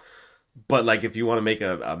huge. But like, if you want to make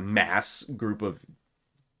a mass group of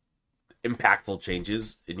impactful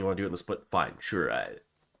changes and you want to do it in the split, fine, sure,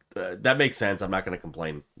 that makes sense. I'm not gonna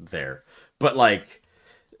complain there. But like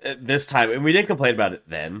this time, and we didn't complain about it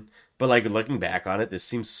then. But like looking back on it, this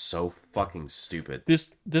seems so fucking stupid.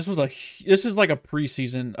 This was this is like a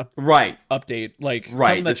preseason Right. update, like Right.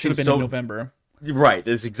 something that This should have seems been in so November. right.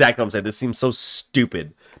 This is exactly what I'm saying. This seems so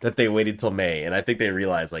stupid that they waited till May, and I think they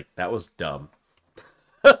realized like that was dumb.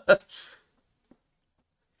 It's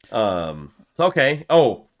okay.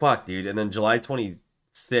 Oh fuck, dude! And then July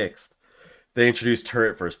 26th, they introduced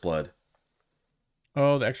Turret First Blood.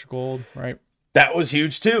 Oh, the extra gold, right? That was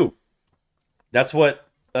huge too. That's what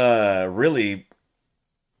really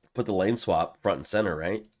put the lane swap front and center,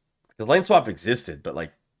 right? Because lane swap existed, but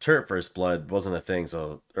like Turret First Blood wasn't a thing.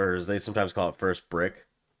 So, or as they sometimes call it, First Brick.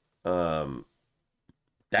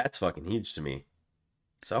 That's fucking huge to me.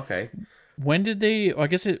 So okay. When did they? I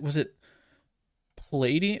guess it was it.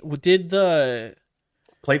 Plating? Did the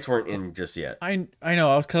Plates weren't in just yet. I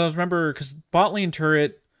know because I remember because bot lane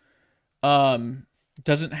turret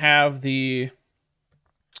doesn't have the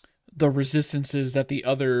resistances that the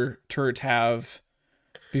other turrets have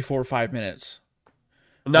before 5 minutes.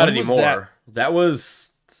 Not When was anymore. That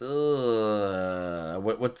was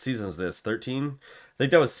what season is this? 13? I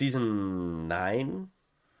think that was season 9.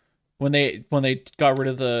 When they got rid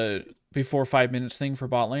of the before 5 minutes thing for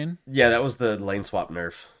bot lane. Yeah, that was the lane swap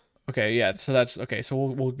nerf. Okay, yeah, so that's okay. So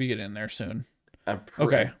we'll be getting in there soon.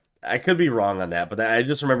 Okay. I could be wrong on that, but I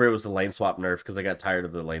just remember it was the lane swap nerf because I got tired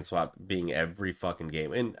of the lane swap being every fucking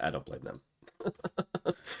game, and I don't blame them.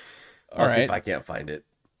 I'll see if I can't find it.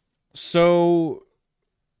 So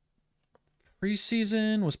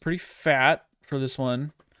preseason was pretty fat for this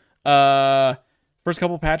one. First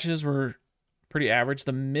couple patches were pretty average.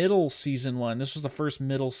 The middle season one, this was the first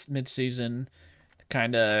mid season,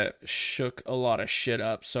 kind of shook a lot of shit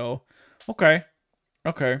up. So okay,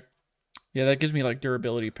 yeah, that gives me like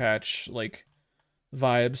durability patch like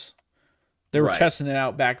vibes. They were testing it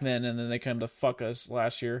out back then, and then they came to fuck us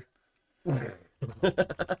last year.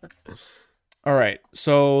 All right,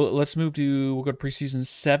 so we'll go to preseason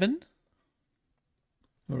 7.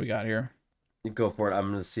 What do we got here? You go for it.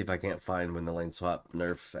 I'm gonna see if I can't find when the lane swap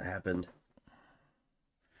nerf happened.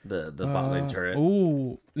 The bot lane turret.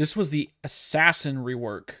 Ooh, this was the assassin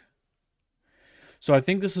rework. So I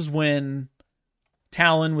think this is when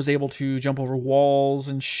Talon was able to jump over walls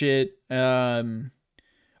and shit. Armor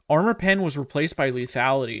pen was replaced by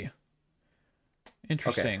lethality.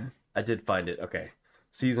 Interesting. Okay. I did find it. Okay.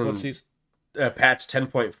 Patch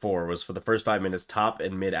 10.4 was for the first 5 minutes. Top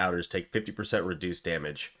and mid outers take 50% reduced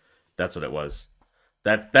damage. That's what it was.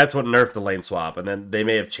 That's what nerfed the lane swap, and then they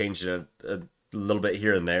may have changed it a little bit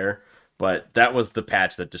here and there, but that was the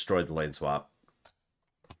patch that destroyed the lane swap.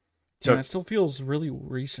 So it still feels really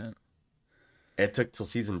recent. It took till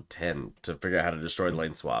season 10 to figure out how to destroy the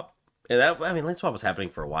lane swap. And lane swap was happening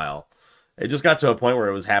for a while. It just got to a point where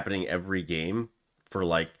it was happening every game for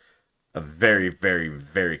like a very, very,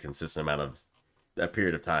 very consistent amount of a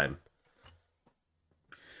period of time.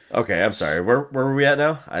 Okay, I'm sorry. Where were we at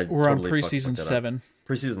now? We're totally on preseason 7.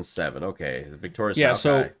 Preseason 7. Okay, the victorious. Yeah.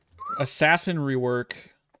 So assassin rework.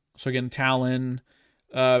 So again, Talon.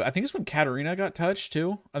 I think it's when Katarina got touched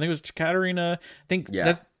too. I think it was Katarina. I think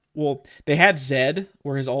they had Zed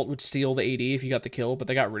where his ult would steal the AD if you got the kill, but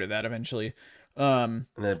they got rid of that eventually. And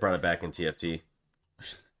then they brought it back in TFT.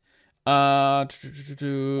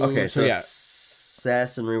 Okay, so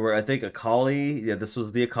assassin rework. I think Akali. Yeah, this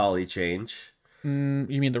was the Akali change. You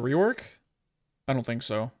mean the rework? I don't think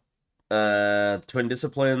so. Twin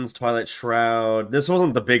Disciplines, Twilight Shroud. This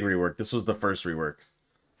wasn't the big rework. This was the first rework.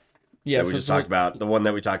 Yeah, we just talked about. The one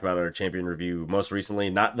that we talked about in our champion review most recently.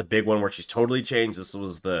 Not the big one where she's totally changed. This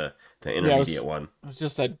was the intermediate one. It was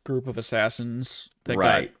just that group of assassins that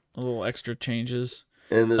got a little extra changes.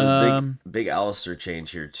 And the big Alistair change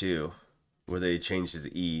here too, where they changed his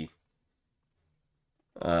E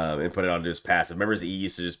and put it onto his passive. Remember his E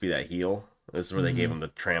used to just be that heal? This is where they gave him the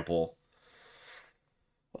trample.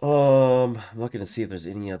 I'm looking to see if there's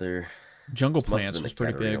any other. Jungle Plants was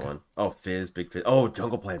pretty big. One. Oh, Big Fizz. Oh,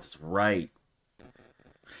 Jungle Plants is right.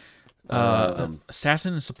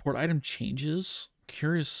 Assassin and support item changes.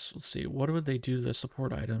 Curious. Let's see. What would they do to the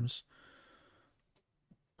support items?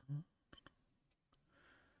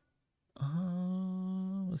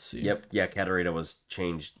 Let's see. Yep. Yeah, Katarina was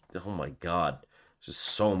changed. Oh my god. Just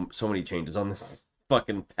so many changes on this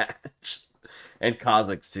fucking patch. And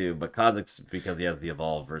Kha'Zix too, but Kha'Zix because he has the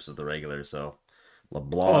evolve versus the regular, so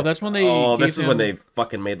LeBlanc. Oh, that's when they this is when they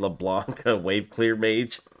fucking made LeBlanc a wave clear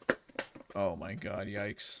mage. Oh my god,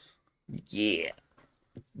 yikes. Yeah.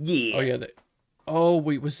 Yeah. Oh yeah, oh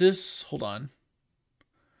wait, was this hold on.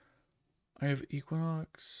 I have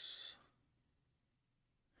Equinox.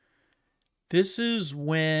 This is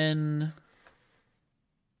when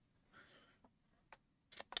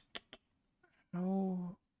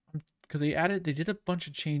because they did a bunch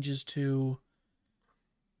of changes to.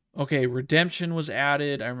 Okay, Redemption was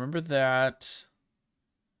added. I remember that.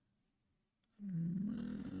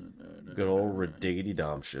 Good old Ridiggity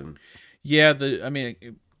Domption. Yeah,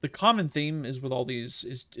 the common theme is with all these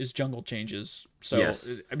is jungle changes. So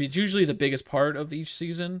yes. I mean, it's usually the biggest part of each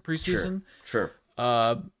season, preseason. Sure.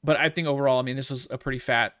 But I think overall, I mean, this is a pretty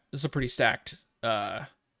stacked.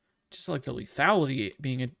 Just like the lethality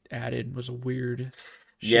being added was a weird.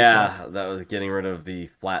 Yeah, that was getting rid of the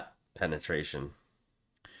flat penetration.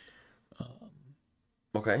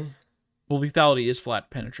 Okay. Well, lethality is flat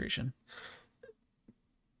penetration.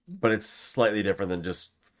 But it's slightly different than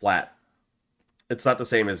just flat. It's not the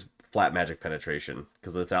same as flat magic penetration,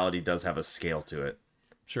 because lethality does have a scale to it.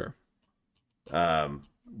 Sure.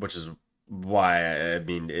 Which is why, I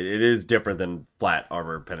mean, it is different than flat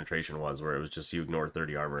armor penetration was, where it was just you ignore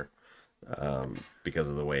 30 armor. Because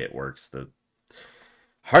of the way it works.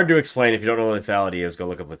 Hard to explain. If you don't know what lethality is, go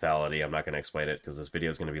look up lethality. I'm not going to explain it, because this video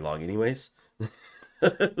is going to be long anyways.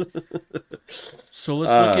 So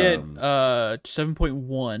let's look at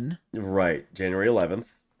 7.1. Right, January 11th.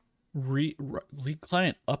 League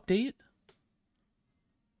client update.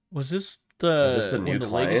 Was this the new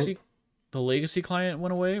client? The legacy client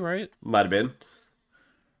went away, right? Might have been.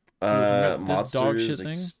 This dog shit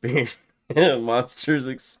thing. Monsters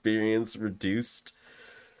experience reduced.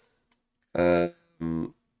 Yeah,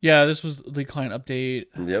 this was the client update.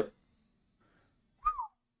 Yep.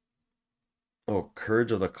 Oh,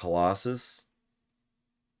 Courage of the Colossus.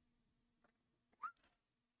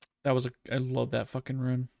 I love that fucking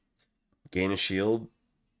rune. Gain a shield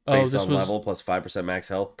Oh, based this on was level plus 5% max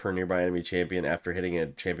health per nearby enemy champion after hitting a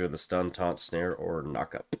champion with a stun, taunt, snare, or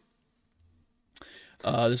knockup.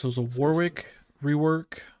 this was a Warwick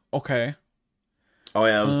rework. Okay. Oh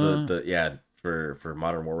yeah, that was the for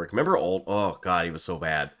modern Warwick. Remember old? Oh god, he was so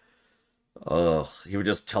bad. Ugh, he would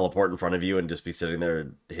just teleport in front of you and just be sitting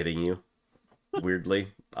there hitting you, weirdly,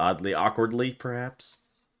 oddly, awkwardly, perhaps.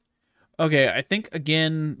 Okay, I think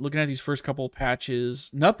again, looking at these first couple of patches,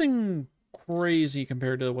 nothing crazy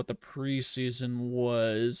compared to what the preseason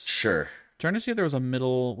was. Sure. Trying to see if there was a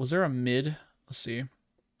middle. Was there a mid? Let's see.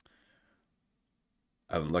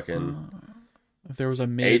 I'm looking. If there was a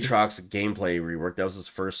mid. Aatrox gameplay rework. That was his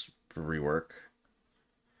first rework.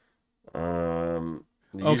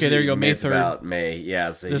 Okay, there you go. May 3rd. About May.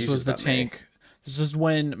 Yeah. So this was the tank. May. This is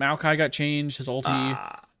when Maokai got changed. His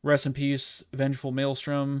ulti. Rest in peace, Vengeful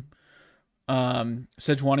Maelstrom.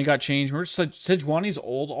 Sejuani got changed. Remember Sejuani's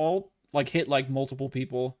old ult hit multiple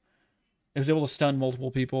people. It was able to stun multiple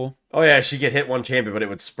people. Oh yeah, she could hit one champion, but it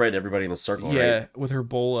would spread everybody in the circle. Yeah, right? With her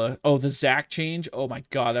bola. Oh, the Zac change. Oh my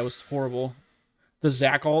god, that was horrible. The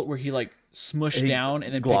Zac ult where he smushed down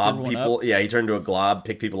and then glob picked people up. Yeah, he turned into a glob,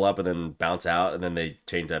 pick people up, and then bounce out, and then they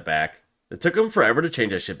changed that back. It took them forever to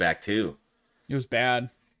change that shit back too. It was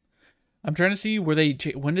bad. I'm trying to see where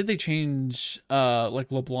when did they change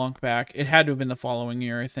LeBlanc back? It had to have been the following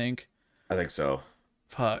year, I think. I think so.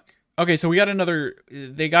 Fuck. Okay, so we got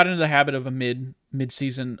they got into the habit of a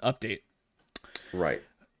mid-season update. Right.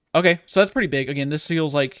 Okay, so that's pretty big. Again, this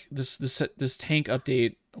feels like this tank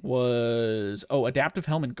update was Adaptive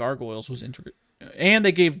Helm and Gargoyles was and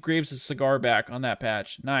they gave Graves' cigar back on that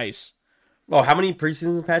patch. Nice. Oh, how many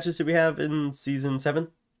preseason patches did we have in season 7?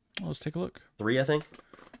 Let's take a look. 3, I think.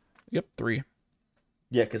 Yep, 3.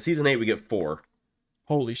 Yeah, because season 8 we get 4.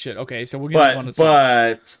 Holy shit! Okay, so we'll get one.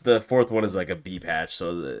 But the 4th one is a B patch,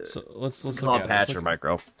 so let's call it patch or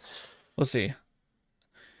micro. Let's see.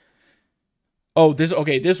 Oh,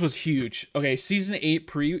 this was huge. Okay, season 8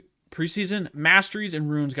 preseason masteries and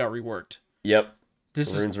runes got reworked. Yep.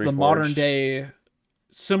 This runes is the modern day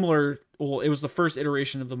similar. Well, it was the first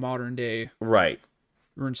iteration of the modern day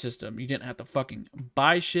rune system. You didn't have to fucking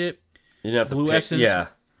buy shit. You didn't have Blue Essence. Yeah.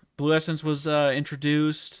 Blue Essence was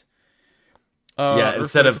introduced.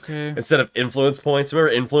 Instead of influence points.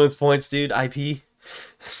 Remember influence points, dude? IP.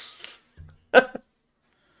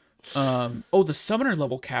 The summoner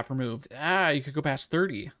level cap removed. You could go past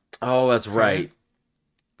 30. Oh, that's right.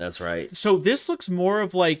 That's right. So this looks more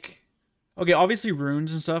of obviously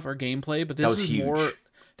runes and stuff are gameplay, but this is huge.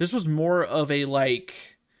 This was more of a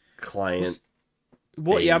client.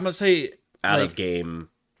 Well, yeah, I'm gonna say out like, of game.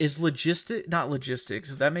 Is not logistics?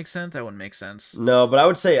 Does that make sense? That wouldn't make sense. No, but I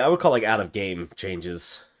would call like out of game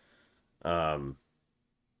changes. Yeah,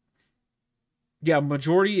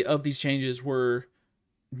 majority of these changes were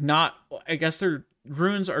not. I guess their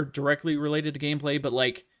runes are directly related to gameplay, but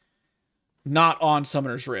like not on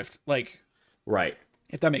Summoner's Rift. Like, right.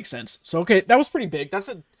 If that makes sense. So okay, that was pretty big.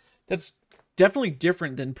 That's definitely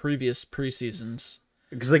different than previous preseasons.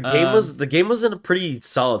 Because the game was in a pretty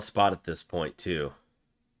solid spot at this point too.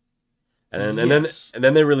 And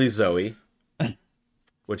then they released Zoe,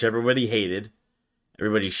 which everybody hated.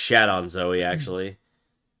 Everybody shat on Zoe actually.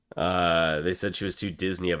 They said she was too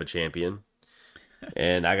Disney of a champion.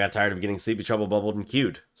 And I got tired of getting sleepy trouble bubbled and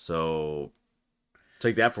queued. So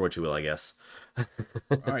take that for what you will, I guess.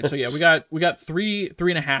 All right, so yeah, we got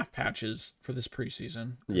 3.5 patches for this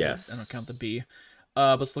preseason. Yes. I don't count the B.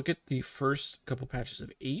 Let's look at the first couple patches of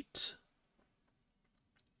 8.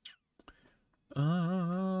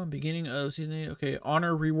 Beginning of season 8. Okay,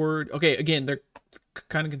 honor reward. Okay, again, they're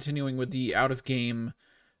kind of continuing with the out of game,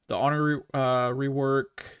 the honor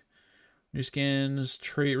rework, new skins,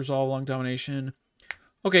 trait resolve, long domination.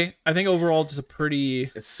 Okay, I think overall it's a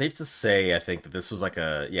pretty. It's safe to say I think that this was like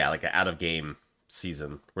a out of game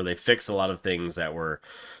season where they fixed a lot of things that were.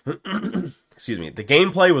 Excuse me. The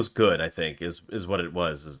gameplay was good. I think is what it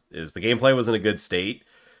was. Is the gameplay was in a good state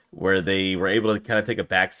where they were able to kind of take a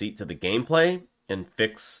back seat to the gameplay and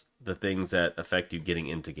fix the things that affect you getting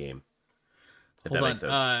into game. If that makes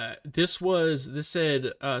sense. This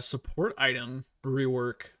said support item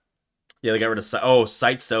rework. Yeah, they got rid of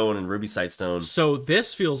Sightstone and Ruby Sightstone. So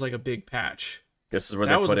this feels like a big patch. This is where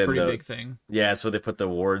that they put in the pretty big thing. Yeah, it's where they put the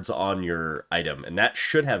wards on your item, and that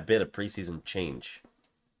should have been a preseason change.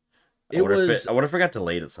 I wonder if it got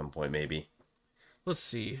delayed at some point, maybe. Let's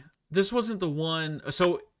see. This wasn't the one.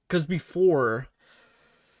 So, because before,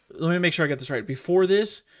 let me make sure I get this right. Before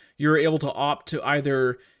this, you were able to opt to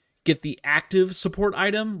either get the active support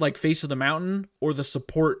item, like Face of the Mountain, or the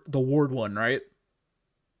ward one, right?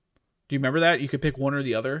 Do you remember that? You could pick one or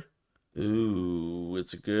the other. Ooh,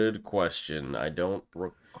 it's a good question. I don't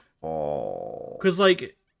recall. Because,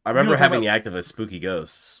 like, I remember having the active as Spooky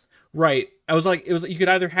Ghosts. Right. You could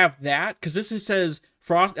either have that, because this says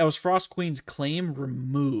Frost Queen's claim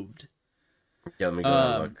removed. Yeah, let me go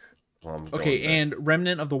and look. Okay, and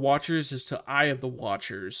Remnant of the Watchers is to Eye of the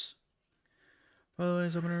Watchers.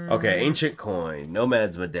 Okay, Ancient Coin,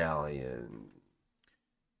 Nomad's Medallion.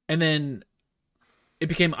 And then it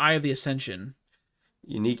became Eye of the Ascension.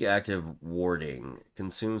 Unique active warding.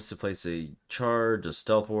 Consumes to place a charge, a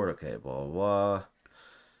stealth ward. Okay, blah, blah, blah.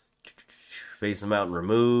 Face the Mountain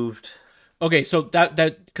removed. Okay, so that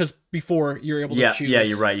because before you're able to choose. Yeah,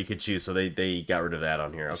 you're right. You could choose. So they got rid of that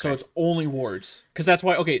on here. Okay. So it's only wards. Because that's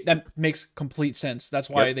why, okay, that makes complete sense. That's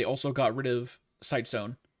why they also got rid of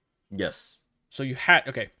Sightstone. Yes. So you had,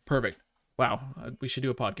 okay, perfect. Wow, we should do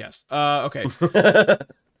a podcast. Okay.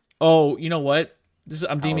 Oh, you know what?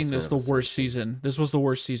 I'm deeming this the worst season. This was the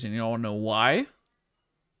worst season. You want to know why?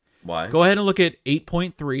 Why? Go ahead and look at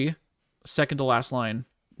 8.3, second to last line.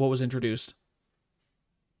 What was introduced?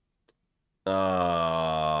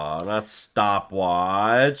 Not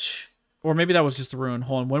Stopwatch. Or maybe that was just the rune.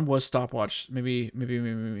 Hold on. When was Stopwatch? Maybe.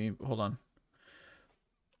 Hold on.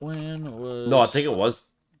 When was? No, I think it was.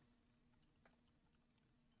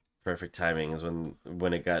 Perfect timing is when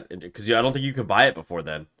it got, because I don't think you could buy it before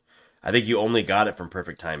then. I think you only got it from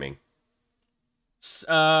Perfect Timing.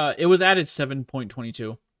 It was added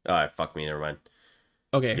 7.22. Oh, fuck me. Never mind.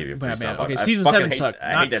 Okay, man. Okay, season 7 sucked.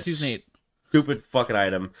 I hate that season 8. Stupid fucking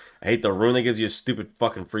item. I hate the rune that gives you a stupid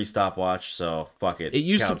fucking free stopwatch. So fuck it. It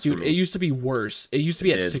used to be worse. It used to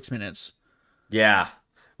be at 6 minutes. Yeah.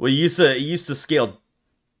 Well, it used to scale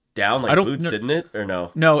down like Boots, didn't it? Or no?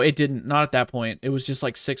 No, it didn't. Not at that point. It was just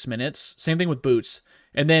like 6 minutes. Same thing with Boots.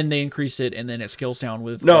 And then they increase it, and then it scales down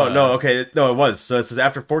with... No, it was. So it says,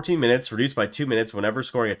 after 14 minutes, reduced by 2 minutes, whenever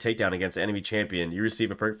scoring a takedown against an enemy champion, you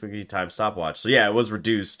receive a perfectly timed stopwatch. So yeah, it was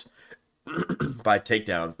reduced by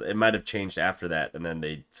takedowns. It might have changed after that, and then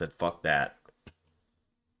they said, fuck that.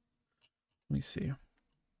 Let me see.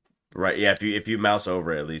 Right, yeah, if you mouse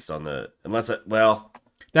over it, at least on the...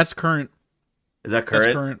 That's current. Is that current?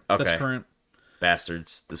 That's current. Okay. That's current.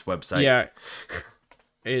 Bastards, this website. Yeah.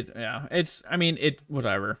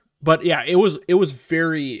 Whatever. But yeah, it was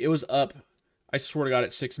up, I swear to God,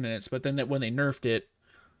 at 6 minutes. But then when they nerfed it,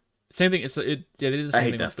 same thing. It is the same thing. I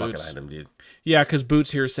hate that with fucking Boots. item, dude. Yeah, because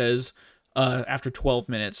Boots here says after 12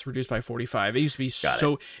 minutes, reduced by 45. It used to be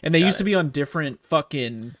and they used to be on different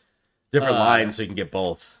fucking lines, so you can get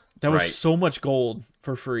both. That was so much gold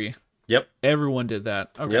for free. Yep. Everyone did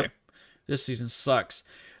that. Okay. Yep. This season sucks.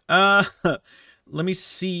 Uh, let me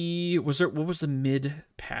see. What was the mid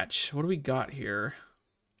patch? What do we got here?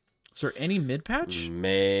 Is there any mid patch?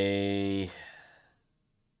 May.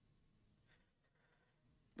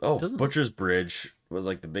 Oh, Doesn't look, Butcher's Bridge was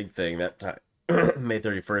like the big thing that time. May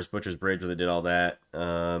 31st, Butcher's Bridge, where they did all that.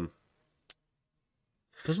 doesn't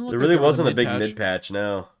look There like really there was wasn't a mid big patch. mid patch,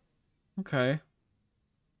 no. Okay.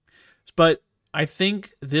 But I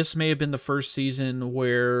think this may have been the first season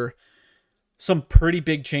where some pretty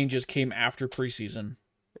big changes came after preseason.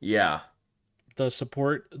 Yeah. The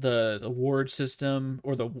support, the ward system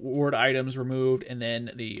or the ward items removed, and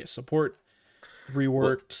then the support Well,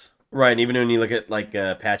 reworked. right, and even when you look at like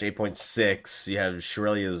patch 8.6, you have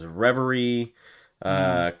Shurelia's Reverie,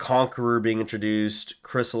 Mm. Conqueror being introduced,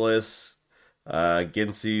 Chrysalis,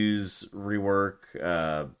 Ginsu's rework,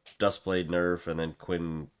 Dustblade nerf, and then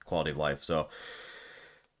Quinn quality of life. So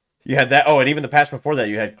you had that. Oh, and even the patch before that,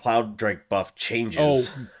 you had Cloud Drake buff Oh,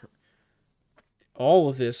 changes. all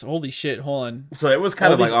of this. Holy shit. Hold on. So it was kind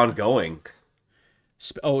All of like these. ongoing.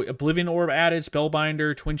 Oblivion Orb added,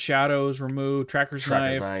 Spellbinder, Twin Shadows removed, Tracker's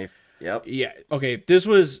Tracker's Knife. Knife. Yep. Yeah. Okay.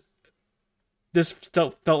 This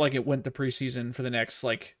felt like it went to preseason for the next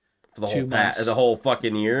like For the 2 months. the whole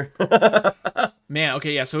fucking year. Man,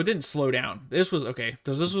 okay, yeah, so it didn't slow down. This was okay.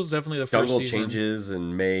 This was definitely the first Jungle season. changes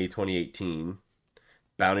in May 2018.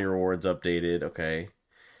 Bounty rewards updated. Okay.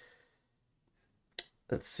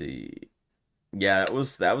 Let's see. Yeah, that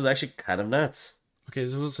was actually kind of nuts. Okay,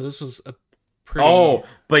 this was a pretty. Oh,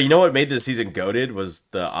 but you know what made this season goated was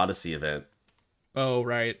the Odyssey event. Oh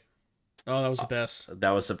right. Oh, that was the best.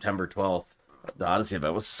 That was September 12th. The Odyssey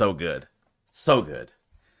event was so good. So good.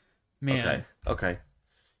 Man. Okay. Okay.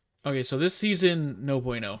 Okay, so this season, no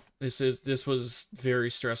bueno. This was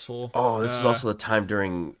very stressful. Oh, this is also the time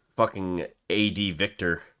during fucking AD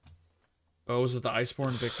Victor. Oh, was it the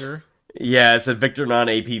Iceborne Victor? Yeah, it's a Victor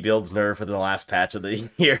non-AP builds nerf for the last patch of the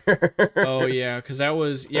year. Oh yeah, because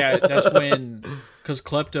that's when because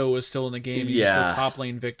Klepto was still in the game. You just Yeah. go top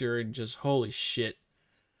lane Victor and just holy shit.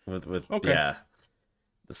 with Okay. Yeah,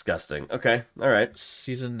 disgusting. Okay, all right.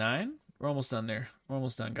 Season 9? We're almost done there. We're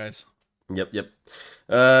almost done, guys. Yep.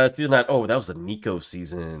 Season 9. Oh, that was the Nico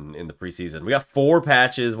season in the preseason. We got 4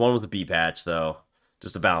 patches. One was the B patch though,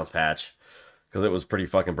 just a balance patch because it was pretty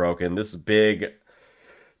fucking broken. This is big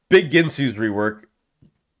Ginsu's rework.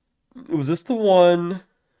 Was this the one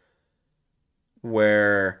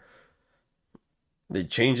where they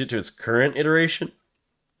changed it to its current iteration?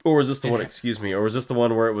 Or was this the one, excuse me, or was this the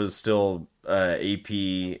one where it was still AP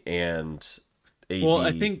and AD? Well,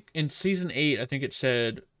 I think in season 8, I think it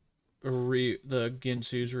said the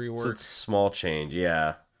Ginsu's rework. It's a small change,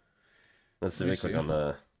 yeah. Let's see, let me click on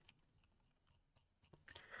the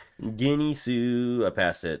Ginsu. I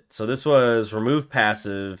passed it. So this was remove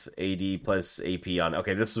passive AD plus AP on.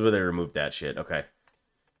 Okay, this is where they removed that shit. Okay.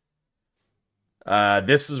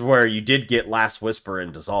 This is where you did get Last Whisper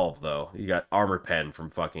and Dissolve, though. You got Armor Pen from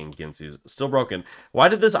fucking Ginsu's. Still broken. Why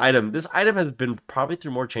did this item... This item has been probably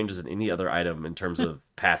through more changes than any other item in terms of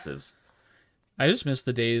passives. I just missed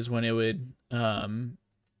the days when it would do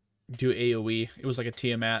AoE. It was like a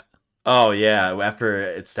Tiamat. Oh, yeah. After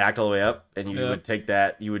it stacked all the way up, and you Yep. would take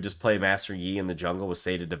that... You would just play Master Yi in the jungle with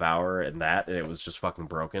Say to Devour and that, and it was just fucking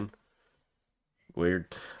broken.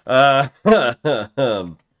 Weird.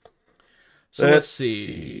 So let's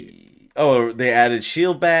see. Oh, they added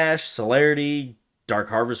Shield Bash, Celerity, Dark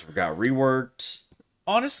Harvest got reworked.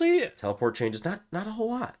 Honestly, Teleport changes, not a whole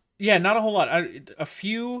lot. yeah, not a whole lot. A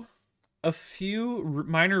few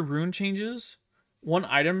minor rune changes. One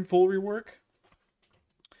item full rework.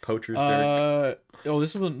 Poacher's Berry.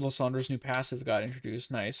 This is when Lysandra's new passive got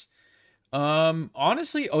introduced. Nice.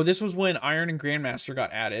 Honestly, this was when Iron and Grandmaster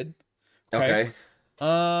got added. Okay.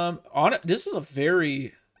 This is a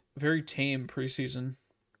very, very tame preseason.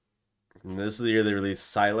 And this is the year they released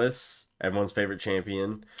Silas, everyone's favorite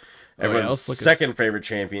champion. Oh, yeah, Everyone's let's look at second favorite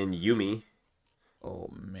champion, Yumi. Oh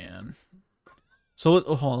man. So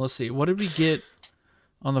hold on, let's see. What did we get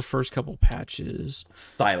on the first couple patches?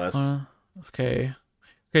 Silas. Okay.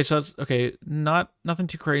 Okay, so that's okay. Nothing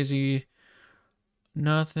too crazy.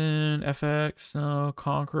 Nothing FX, no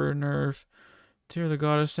Conqueror nerf. Tear the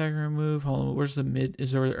Goddess Stagger remove. Hold on, where's the mid?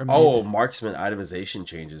 Is there a mid? Oh, marksman itemization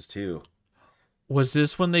changes too. Was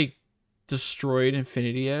this when they destroyed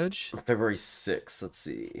Infinity Edge? February 6th, let's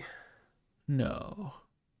see. No.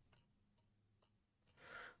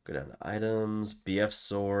 Go down to items. BF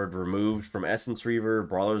Sword removed from Essence Reaver.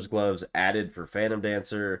 Brawler's Gloves added for Phantom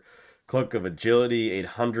Dancer. Cloak of Agility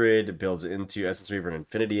 800 builds into Essence Reaver and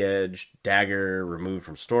Infinity Edge. Dagger removed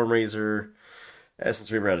from Storm Razor.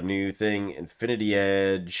 Essence Reaver had a new thing. Infinity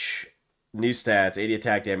Edge. New stats: 80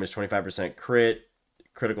 attack damage, 25% crit,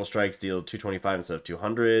 critical strikes deal 225 instead of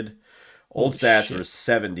 200. Old Holy stats shit. were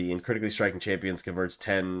 70, and critically striking champions converts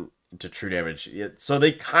 10 to true damage. So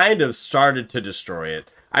they kind of started to destroy it.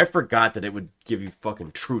 I forgot that it would give you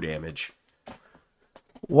fucking true damage.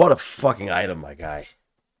 What a fucking item, my guy.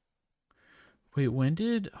 Wait, when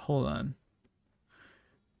did... Hold on.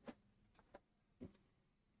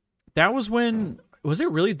 That was when... Was it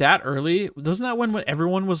really that early? Wasn't that when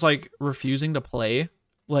everyone was, like, refusing to play,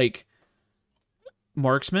 like,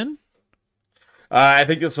 marksman? I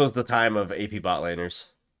think this was the time of AP bot laners.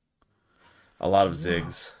 A lot of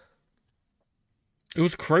zigs. It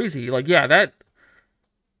was crazy. Like, yeah,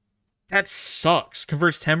 that sucks.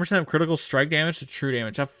 Converts 10% of critical strike damage to true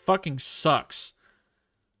damage. That fucking sucks.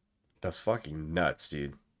 That's fucking nuts,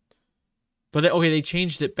 dude. But they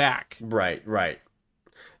changed it back. Right.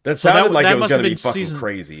 That sounded like it was going to be fucking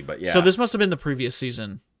crazy, but yeah. So this must have been the previous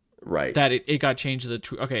season. Right. That it got changed to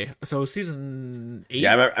the... Okay, so season 8?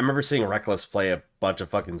 Yeah, I remember seeing Reckless play a bunch of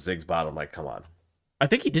fucking zigs bot. I'm like, come on. I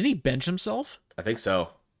think didn't he bench himself? I think so.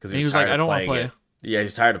 Because he was like, I don't want to play. Yeah, he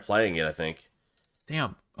was tired of playing it, I think.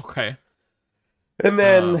 Damn. Okay. And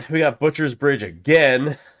then we got Butcher's Bridge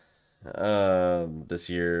again. This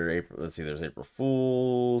year, April. Let's see, there's April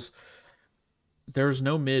Fools. There was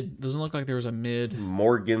no mid. Doesn't look like there was a mid.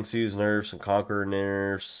 More Ginsu's nerfs and Conqueror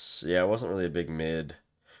nerfs. Yeah, it wasn't really a big mid.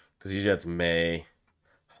 Because usually that's May.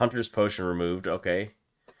 Hunter's Potion removed. Okay.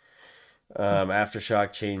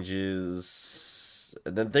 Aftershock changes.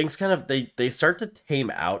 And then things kind of... They start to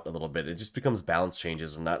tame out a little bit. It just becomes balance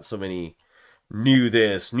changes and not so many new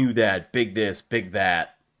this, new that, big this, big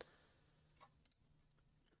that.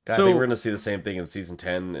 I think we're going to see the same thing in Season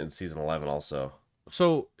 10 and Season 11 also.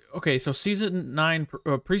 So, okay, so Season 9,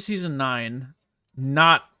 Preseason 9,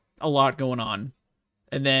 not a lot going on.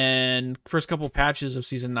 And then first couple patches of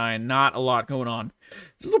Season 9, not a lot going on.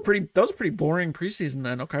 That was a pretty boring preseason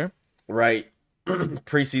then, okay. Right.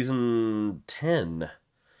 Preseason 10.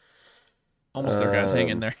 Almost there, guys. Hang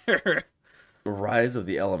in there. Rise of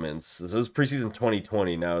the Elements. This is Preseason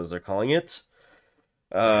 2020 now, as they're calling it.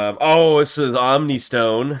 This is Omni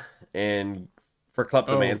Stone and for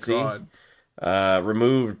Kleptomancy.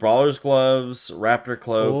 Removed Brawler's Gloves, Raptor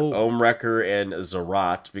Cloak, Ohm Wrecker, and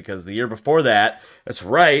Zerat, because the year before that, that's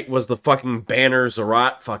right, was the fucking banner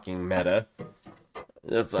Zerat fucking meta.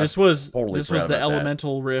 This was the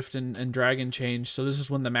Elemental Rift and Dragon change, so this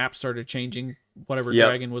is when the map started changing, whatever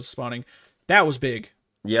Dragon was spawning. That was big.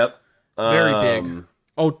 Yep. Very big.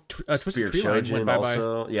 Twisted Tree Line went bye-bye.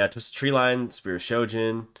 Also. Yeah, Twisted Tree Line, Spear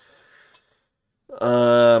Shojin.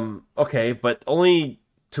 Okay, but only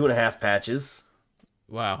 2.5 patches.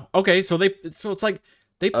 Wow. Okay, so it's like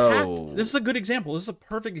they packed. This is a good example. This is a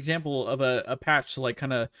perfect example of a patch to like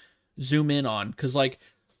kind of zoom in on, because like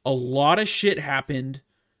a lot of shit happened,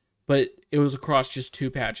 but it was across just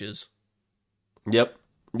 2 patches. Yep.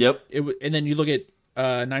 And then you look at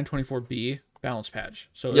 924B balance patch.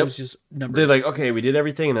 So it was just numbers. They're like, okay, we did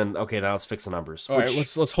everything, and then okay, now let's fix the numbers. All right,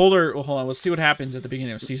 let's hold on. Let's see what happens at the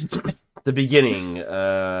beginning of season 10. The beginning,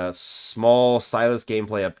 small Silas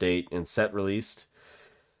gameplay update and set released.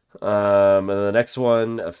 And then the next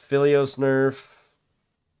one, a Philios nerf.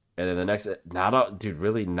 And then the next,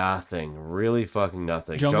 really nothing. Really fucking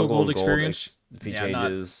nothing. Jungle Gold experience.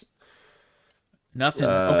 Changes. Nothing.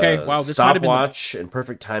 Okay, wow. This might have been Stopwatch and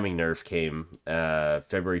Perfect Timing nerf came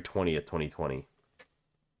February 20th, 2020.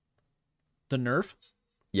 The nerf?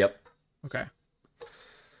 Yep. Okay.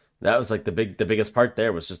 That was like the biggest part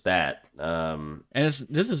there was just that. And this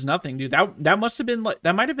is nothing, dude. That must have been like,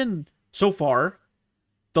 that might have been so far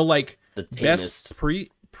the best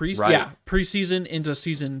preseason into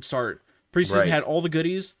season start. Preseason had all the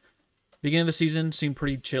goodies. Beginning of the season seemed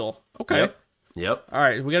pretty chill. Okay. Yep. All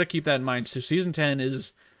right, we got to keep that in mind. So season 10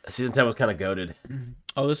 was kind of goated.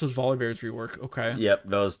 Oh, this was Volibear's rework. Okay. Yep,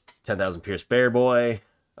 that was 10,000 Pierce Bear Boy.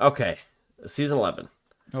 Okay. Season 11.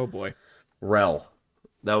 Oh boy. Rel.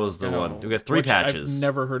 That was the one. We got 3 patches. I've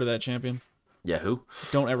never heard of that champion. Yeah, who?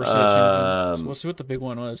 Don't ever see that champion. So let's see what the big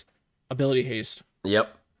one was. Ability haste.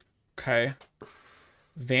 Yep. Okay.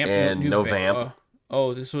 Vamp and no vamp.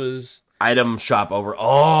 This was item shop over.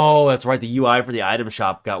 Oh, that's right. The UI for the item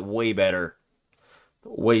shop got way better.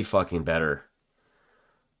 Way fucking better.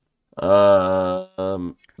 This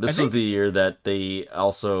was the year that they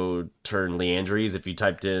also turned Leandries. If you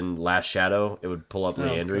typed in Last Shadow, it would pull up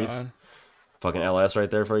Leandries. God. Fucking LS right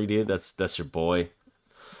there for you, dude. That's your boy.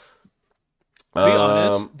 To be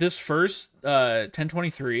honest, this first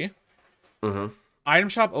 1023 item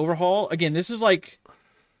shop overhaul, again, this is like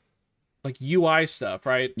UI stuff,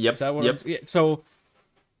 right? Yep. Is that what yep. So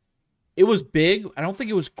It was big. I don't think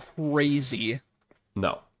it was crazy.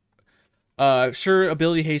 No. Sure,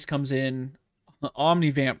 ability haste comes in,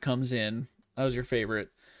 Omnivamp comes in. That was your favorite.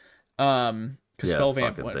 Because Yeah, spell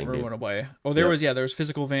vamp fucking thing, went dude. away. Oh, there Yep. was there was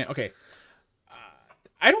physical vamp. Okay,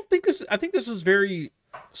 I don't think this. I think this was very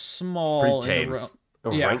Pretty small in the tame. realm.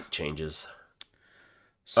 Oh, Yeah. rank changes.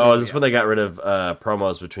 So This is when they got rid of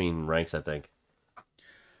promos between ranks, I think. So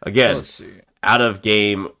Again, let's see. out of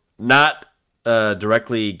game, not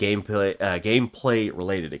directly gameplay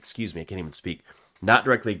related. Excuse me, I can't even speak. Not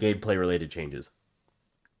directly gameplay related changes.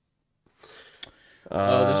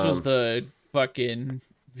 Oh, this was the fucking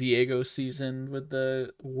Viego season with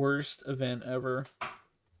the worst event ever.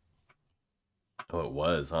 Oh, it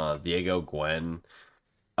was, huh? Viego, Gwen,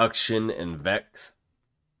 Uction, and Vex.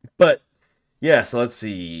 But yeah, so let's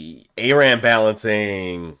see. ARAM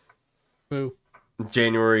balancing. Boo.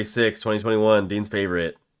 January 6, 2021, Dean's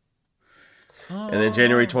favorite. And then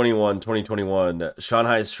January 21, 2021,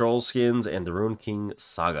 Shanghai Stroll skins and the Ruin King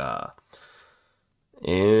Saga.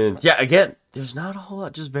 And yeah, again, there's not a whole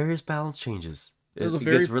lot, just various balance changes. It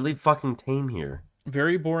gets really fucking tame here.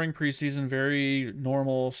 Very boring preseason, very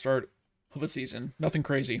normal start of a season. Nothing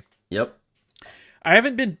crazy. Yep. I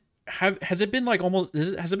haven't been has it been like almost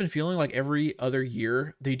has it been feeling like every other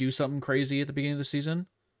year they do something crazy at the beginning of the season?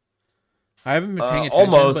 I haven't been paying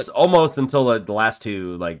attention. Almost until the last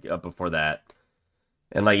two, like up before that.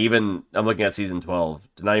 And like even I'm looking at season 12,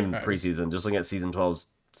 not even preseason, just looking at season 12's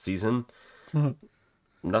season.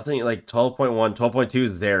 Nothing like 12.1, 12.2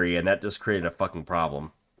 is Zeri, and that just created a fucking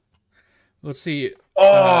problem. Let's see.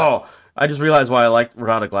 Oh, I just realized why I like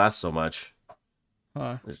Renata Glass so much.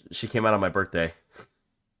 Huh. She came out on my birthday.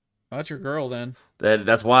 That's your girl then.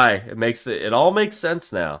 That's why it all makes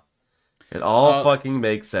sense now. It all fucking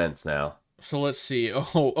makes sense now. So let's see.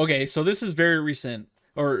 Oh, okay. So this is very recent,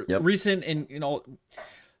 or recent in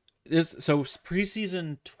this. So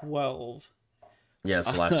preseason 12.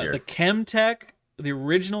 Yes, last year. The Chemtech, the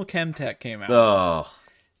original Chemtech came out. Oh,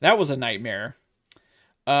 that was a nightmare.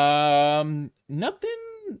 Nothing.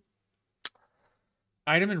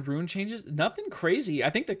 Item and rune changes. Nothing crazy. I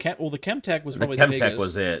think the Chemtech was probably the biggest. The Chemtech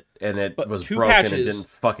was it, and it was two broken patches, and didn't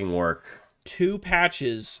fucking work. 2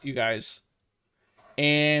 patches, you guys.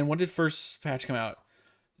 And when did first patch come out?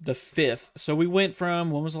 The 5th. So we went from,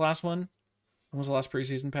 when was the last one? When was the last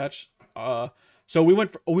preseason patch? So we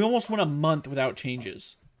almost went a month without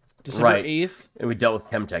changes. December 8th. And we dealt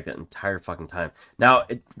with Chemtech that entire fucking time. Now,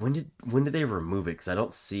 when did they remove it? Because I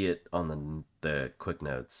don't see it on the quick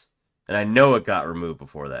notes. And I know it got removed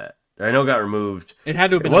before that. I know it got removed. It had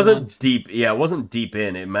to have been. It wasn't deep. Yeah, it wasn't deep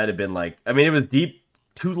in. It might have been like, I mean, it was deep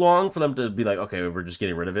too long for them to be like, okay, we're just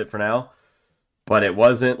getting rid of it for now. But it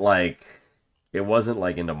wasn't like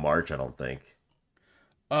into March, I don't think.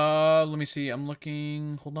 Let me see. I'm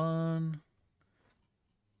looking. Hold on.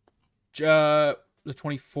 The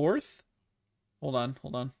 24th. Hold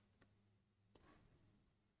on.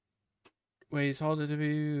 Wait, it's all the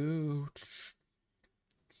debut.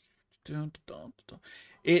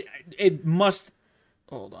 It must.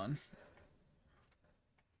 Hold on.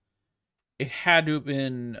 It had to have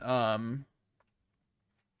been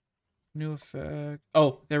new effect.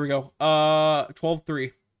 Oh, there we go.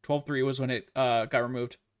 12.3. 12.3 was when it got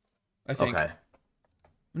removed, I think. Okay.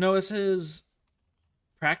 No, it says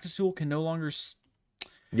practice tool can no longer.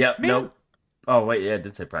 Yep. Man. Nope. Oh wait, yeah, it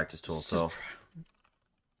did say practice tool. So.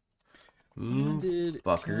 Did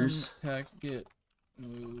fuckers. Chemtech get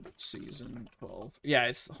moved season 12? Yeah,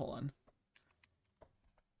 it's hold on.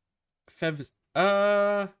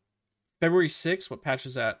 February 6th. What patch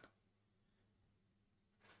is that?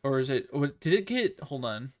 Or is it? Did it get? Hold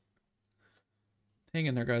on. Hang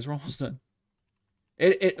in there, guys. We're almost done.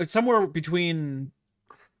 It's somewhere between.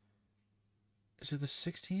 Is it the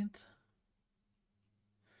 16th?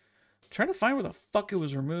 I'm trying to find where the fuck it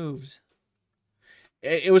was removed.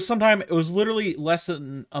 It was sometime. It was literally less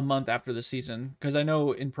than a month after the season, because I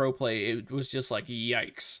know in pro play it was just like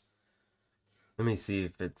yikes. Let me see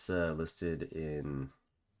if it's listed in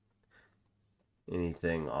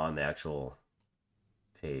anything on the actual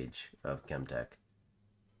page of Chemtech.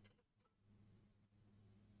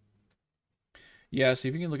 Yeah, see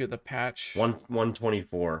if you can look at the patch.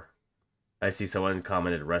 124. I see someone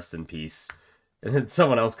commented "Rest in peace," and then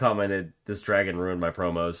someone else commented, "This dragon ruined my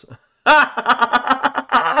promos."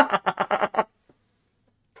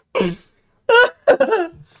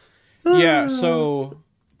 Yeah, so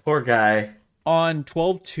poor guy. On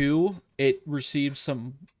 12.2, it received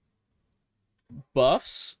some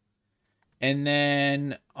buffs, and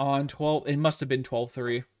then on 12, it must have been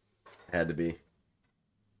 12.3. Had to be.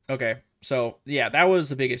 Okay, so yeah, that was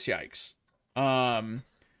the biggest yikes.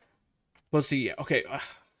 Let's see. Okay.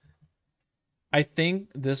 I think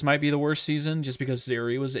this might be the worst season just because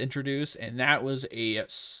Zeri was introduced, and that was a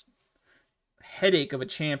headache of a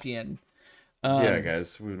champion. Yeah, Um,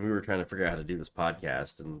 guys, we were trying to figure out how to do this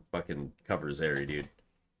podcast and fucking cover Zeri, dude.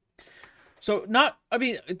 so not, I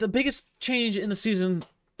mean, the biggest change in the season,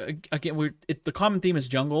 again, the common theme is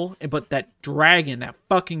jungle, but that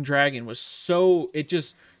fucking dragon was so, it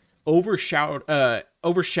just overshadowed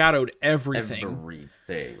everything.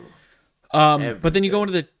 Everything. But then you go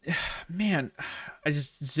into the, man,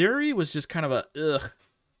 Zeri was just kind of a ugh.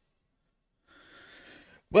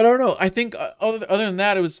 But I don't know. I think other than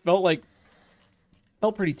that,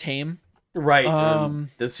 felt pretty tame. Right. And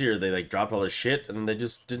this year they like dropped all this shit and then they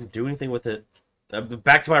just didn't do anything with it.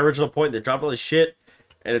 Back to my original point, they dropped all this shit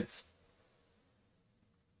and it's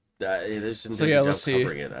they just didn't do a good job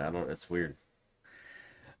covering it. I don't. It's weird.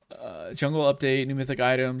 Jungle update, new mythic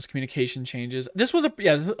items, communication changes. This was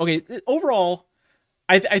okay. Overall,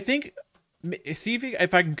 I think see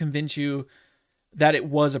if I can convince you that it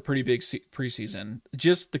was a pretty big preseason.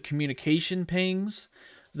 Just the communication pings,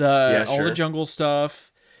 all the jungle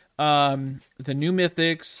stuff, the new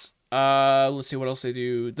mythics. Let's see what else they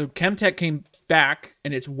do. The Chemtech came back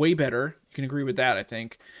and it's way better. You can agree with that, I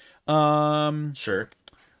think. Sure.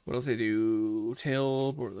 What else they do?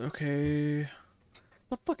 Okay.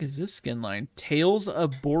 What the fuck is this skin line? Tales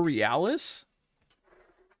of Borealis?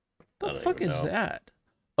 What the fuck is that?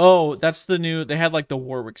 Oh, that's the new... They had like the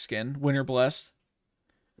Warwick skin. Winter Blessed.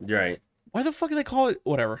 Right. Why the fuck do they call it?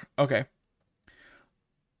 Whatever. Okay.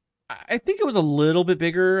 I think it was a little bit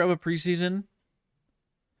bigger of a preseason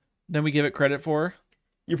than we give it credit for.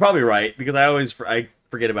 You're probably right, because I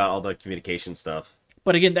forget about all the communication stuff.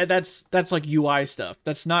 But again, that's like UI stuff.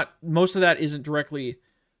 That's not... Most of that isn't directly...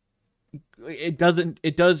 It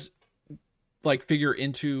does like figure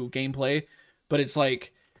into gameplay, but it's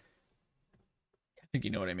like, I think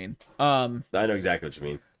you know what I mean. I know exactly what you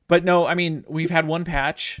mean. But no, I mean, we've had one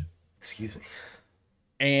patch. Excuse me.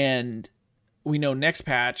 And we know next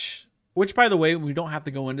patch, which by the way, we don't have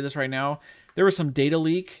to go into this right now. There was some data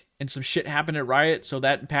leak and some shit happened at Riot, so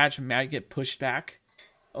that patch might get pushed back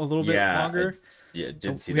a little bit longer. I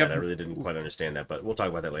did see that. I really didn't quite understand that, but we'll talk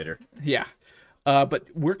about that later. Yeah. But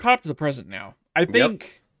we're caught up to the present now. I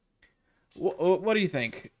think. Yep. What do you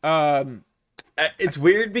think? It's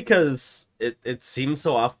weird because it seems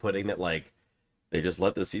so off-putting that like they just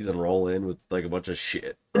let the season roll in with like a bunch of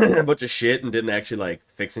shit, and didn't actually like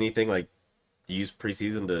fix anything. Like use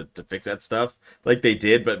preseason to fix that stuff like they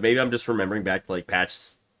did. But maybe I'm just remembering back to like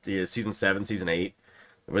season 7, season 8,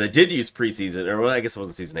 where they did use preseason, or well, I guess it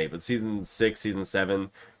wasn't season 8, but season 6, season 7.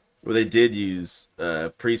 Where they did use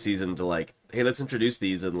preseason to like, hey, let's introduce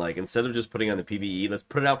these and like instead of just putting on the PvE, let's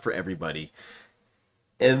put it out for everybody,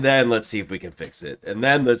 and then let's see if we can fix it, and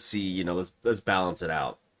then let's see, let's balance it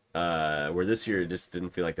out. Where this year it just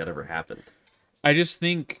didn't feel like that ever happened. I just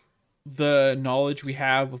think the knowledge we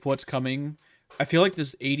have of what's coming, I feel like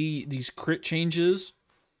these crit changes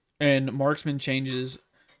and marksman changes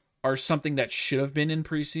are something that should have been in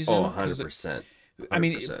preseason. 100%. I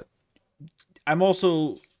mean. I'm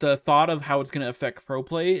also, the thought of how it's going to affect pro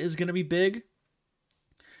play is going to be big.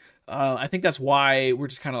 I think that's why we're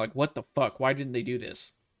just kind of like, what the fuck? Why didn't they do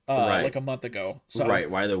this like a month ago? So, right.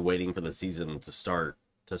 Why are they waiting for the season to start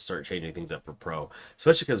changing things up for pro?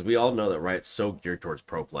 Especially because we all know that Riot's so geared towards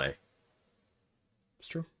pro play. It's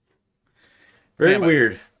true. Very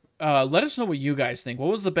weird. Let us know what you guys think.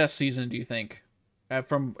 What was the best season, do you think?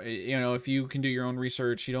 From if you can do your own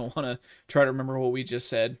research, you don't want to try to remember what we just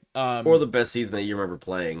said, or the best season that you remember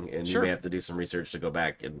playing, and you may have to do some research to go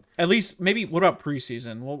back and at least maybe. What about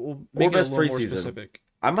preseason? We'll make it a little more specific.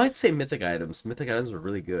 I might say mythic items. Mythic items were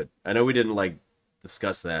really good. I know we didn't like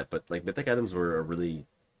discuss that, but like mythic items were a really,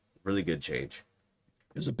 really good change.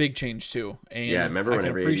 It was a big change too. And yeah, remember when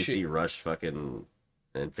every ADC rushed fucking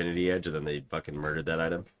Infinity Edge and then they fucking murdered that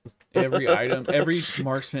item? Every item, every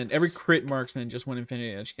marksman, every crit marksman just went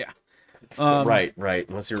Infinity Edge. Yeah. Right.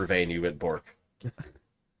 Unless you're Vayne, you went Bork.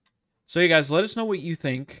 So, you guys, let us know what you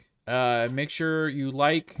think. Make sure you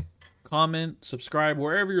like, comment, subscribe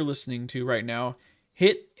wherever you're listening to right now.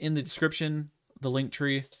 Hit in the description the link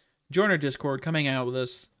tree. Join our Discord. Come hang out with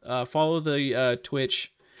us. Follow the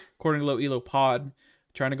Twitch, according to Low Elo Pod.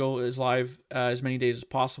 Trying to go as live as many days as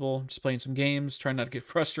possible. Just playing some games. Trying not to get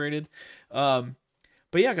frustrated.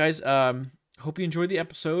 But yeah, guys, hope you enjoyed the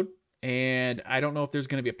episode. And I don't know if there's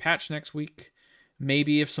going to be a patch next week.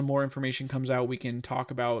 Maybe if some more information comes out, we can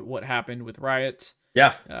talk about what happened with Riot.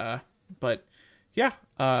 Yeah. But yeah,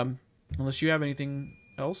 unless you have anything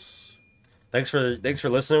else. Thanks for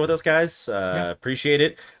listening with us, guys. Appreciate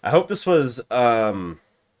it. I hope this was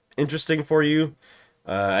interesting for you.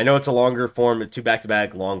 I know it's a longer form, two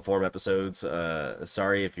back-to-back long form episodes.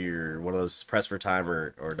 Sorry if you're one of those pressed for time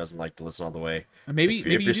or doesn't like to listen all the way. Maybe If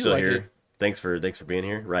you you're do still like here, it. thanks for being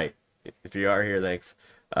here. Right. If you are here, thanks.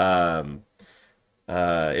 Um,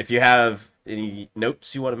 if you have any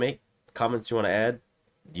notes you want to make, comments you want to add,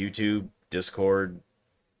 YouTube, Discord,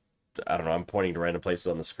 I don't know. I'm pointing to random places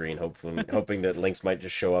on the screen, hoping that links might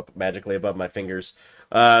just show up magically above my fingers.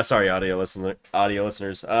 Sorry, audio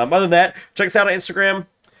listeners. Other than that, check us out on Instagram.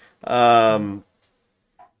 Um,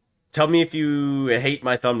 Tell me if you hate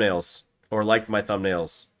my thumbnails or like my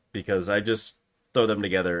thumbnails because I just throw them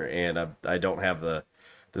together and I don't have the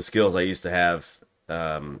skills I used to have,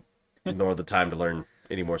 nor the time to learn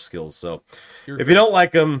any more skills. So if you don't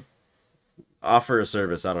like them, offer a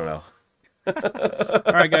service. I don't know.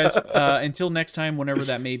 All right, guys. Until next time, whenever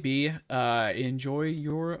that may be, enjoy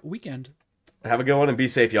your weekend. Have a good one and be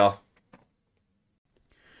safe, y'all.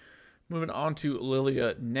 Moving on to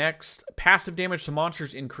Lilia next. Passive damage to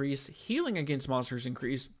monsters increase. Healing against monsters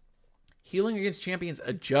increase. Healing against champions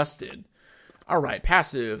adjusted. All right,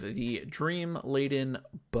 passive. The Dream Laden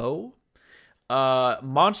Bow.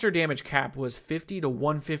 Monster damage cap was 50 to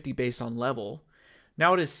 150 based on level.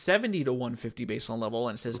 Now it is 70 to 150 based on level.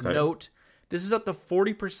 And it says, Okay. note, this is up to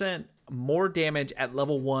 40% more damage at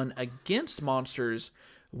level 1 against monsters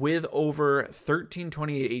with over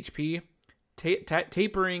 1328 HP.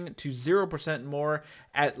 Tapering to 0% more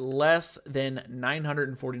at less than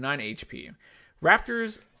 949 HP.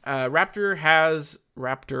 Raptor,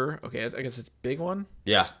 okay, I guess it's big one.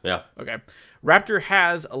 Yeah. Okay. Raptor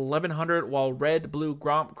has 1100, while Red, Blue,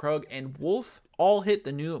 Gromp, Krug, and Wolf all hit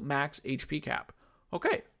the new max HP cap.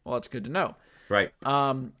 Okay, well, that's good to know. Right.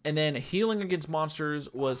 And then healing against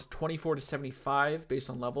monsters was 24 to 75 based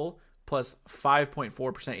on level, plus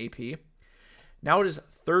 5.4% AP. Now it is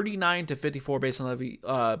 39 to 54 based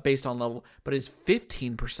on level, but it's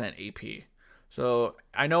 15% AP. So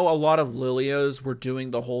I know a lot of Lilias were doing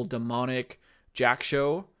the whole demonic Jack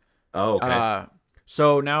show. Oh, okay.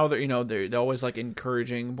 So now they're always like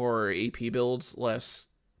encouraging more AP builds, less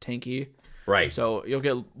tanky. Right. So you'll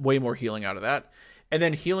get way more healing out of that. And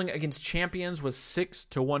then healing against champions was 6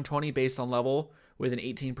 to 120 based on level with an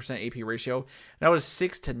 18% AP ratio. Now it is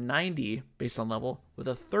 6 to 90 based on level with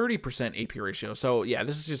a 30% AP ratio. So yeah,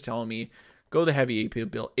 this is just telling me go the heavy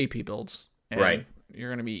AP builds. And Right.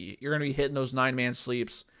 You're gonna be hitting those 9-man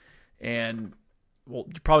sleeps, and well,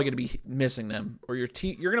 you're probably gonna be missing them, or you're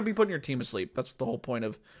gonna be putting your team asleep. That's what the whole point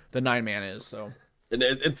of the 9-man is. So And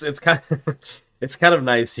it's kind of it's kind of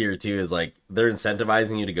nice here too. Is like they're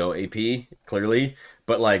incentivizing you to go AP clearly,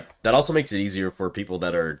 but like that also makes it easier for people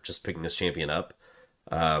that are just picking this champion up.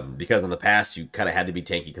 Because in the past you kind of had to be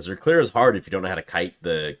tanky because clear is hard if you don't know how to kite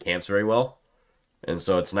the camps very well, and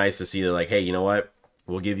so it's nice to see that like, hey, you know what?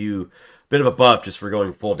 We'll give you a bit of a buff just for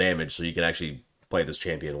going full damage, so you can actually play this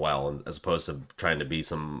champion well, as opposed to trying to be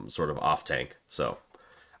some sort of off tank. So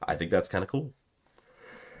I think that's kind of cool.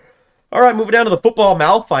 All right, moving down to the football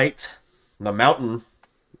Malphite, the mountain.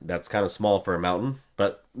 That's kind of small for a mountain,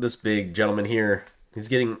 but this big gentleman here, he's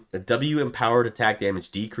getting a W empowered attack damage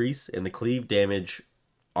decrease and the cleave damage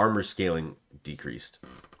armor scaling decreased.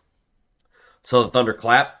 So the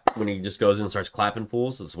Thunderclap, when he just goes in and starts clapping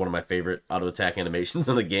fools, is one of my favorite auto attack animations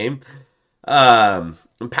in the game.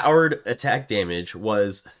 Empowered attack damage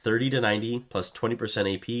was 30 to 90 plus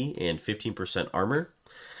 20% AP and 15% armor.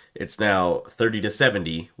 It's now 30 to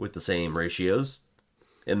 70 with the same ratios.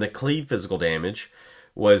 And the cleave physical damage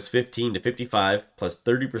was 15 to 55 plus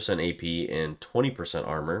 30% AP and 20%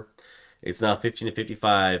 armor. It's now 15 to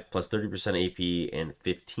 55 plus 30% AP and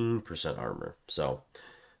 15% armor. So,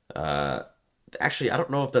 actually, I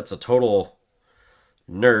don't know if that's a total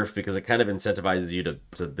nerf because it kind of incentivizes you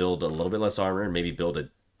to build a little bit less armor and maybe build a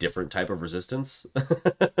different type of resistance.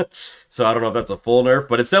 So I don't know if that's a full nerf,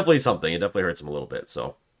 but it's definitely something. It definitely hurts him a little bit.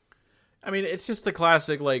 So, I mean, it's just the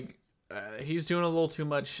classic like he's doing a little too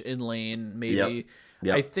much in lane. Maybe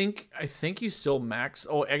Yep. I think you still max.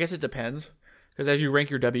 Oh, I guess it depends because as you rank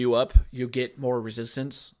your W up, you get more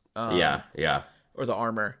resistance. Yeah. Or the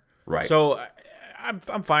armor. Right. So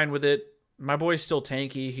I'm fine with it. My boy's still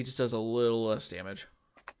tanky. He just does a little less damage.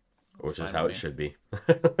 Which is how it should be.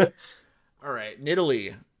 All right,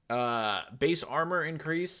 Nidalee. Base armor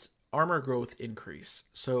increased, armor growth increased.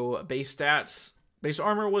 So base stats, base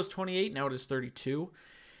armor was 28, now it is 32.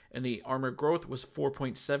 And the armor growth was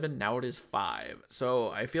 4.7, now it is 5. So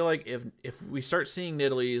I feel like if we start seeing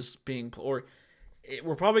Nidalees being,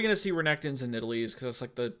 we're probably going to see Renekton's and Nidalees because that's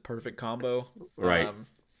like the perfect combo. Right.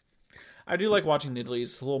 I do like watching Nidalees.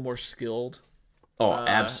 It's a little more skilled. Oh,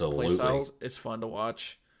 absolutely. Playstyles. It's fun to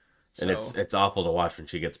watch. And So it's awful to watch when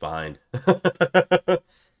she gets behind.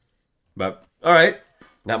 But all right,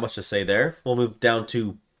 not much to say there. We'll move down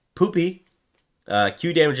to Poopy.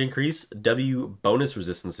 Q damage increase. W bonus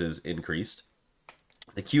resistances increased.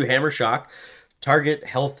 The Q hammer shock. Target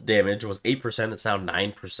health damage was 8%. It's now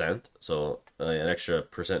 9%. So an extra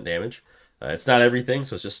percent damage. It's not everything,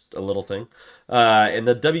 so it's just a little thing. And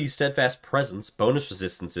the W steadfast presence bonus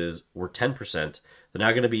resistances were 10%. They're now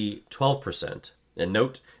going to be 12%. And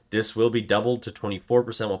note, this will be doubled to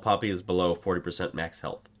 24% while Poppy is below 40% max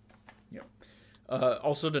health. Yep.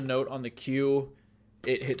 Also to note on the Q,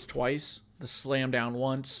 it hits twice. The slam down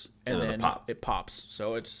once, and then it pops.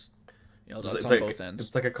 So it's it's on like, both ends.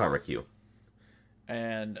 It's like a karma Q.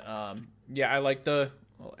 And I like the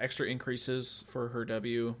extra increases for her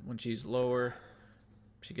W when she's lower.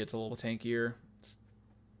 She gets a little tankier.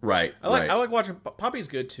 Right. I like watching. Poppy's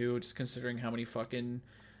good too, just considering how many fucking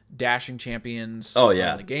dashing champions are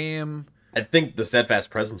in the game. I think the steadfast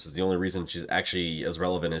presence is the only reason she's actually as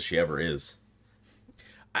relevant as she ever is.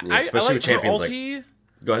 Especially I like with champions her ulti, like.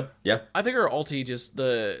 Go ahead. Yeah. I think her ulti, just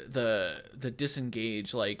the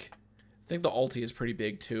disengage, like I think the ulti is pretty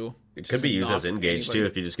big too. It could be used as engage too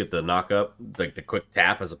if you just get the knock up, like the quick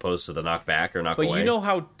tap as opposed to the knock back or knock away. But you know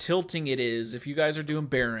how tilting it is if you guys are doing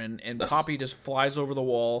Baron and Poppy just flies over the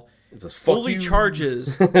wall, fully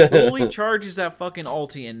charges that fucking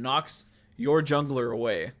ulti and knocks your jungler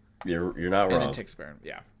away. You're not wrong. And then takes Baron.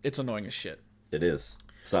 Yeah, it's annoying as shit. It is.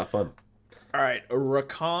 It's not fun. All right,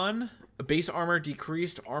 Rakan. Base armor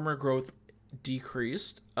decreased, armor growth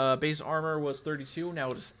decreased. Base armor was 32,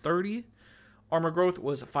 now it is 30. Armor growth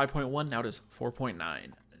was 5.1, now it is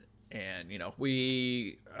 4.9. And,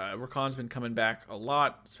 Rakan's been coming back a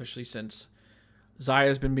lot, especially since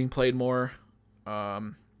Xayah's been being played more. I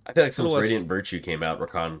feel like since Radiant Virtue came out,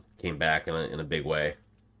 Rakan came back in a big way.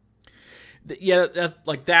 That's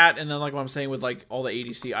like that, and then like what I'm saying with like all the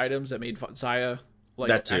ADC items that made Xayah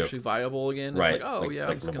actually viable again. Right. It's like,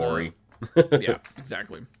 like Nabori. Yeah,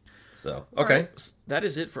 exactly. So okay, right, that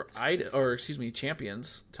is it for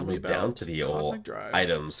champions. Tell me about down to the Cosmic Drive.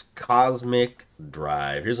 Items. Cosmic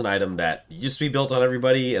Drive. Here's an item that used to be built on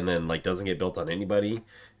everybody, and then like doesn't get built on anybody,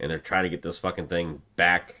 and they're trying to get this fucking thing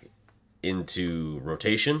back into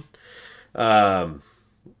rotation.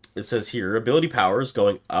 It says here ability powers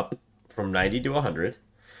going up from 90 to 100,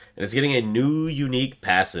 and it's getting a new unique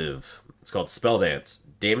passive. It's called Spell Dance.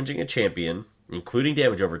 Damaging a champion, including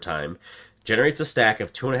damage over time, generates a stack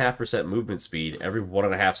of 2.5% movement speed every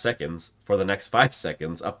 1.5 seconds for the next 5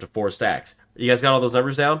 seconds, up to 4 stacks. You guys got all those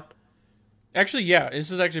numbers down? Actually, yeah.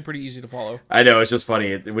 This is actually pretty easy to follow. I know, it's just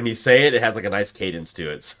funny. When you say it, it has like a nice cadence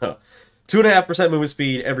to it. So, 2.5% movement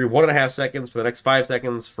speed every 1.5 seconds for the next 5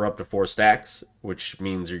 seconds for up to 4 stacks, which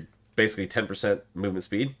means you're basically 10% movement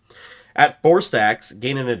speed. At 4 stacks,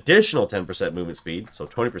 gain an additional 10% movement speed, so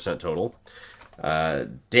 20% total.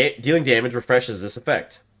 Dealing damage refreshes this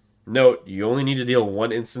effect. Note, you only need to deal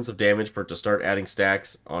 1 instance of damage for it to start adding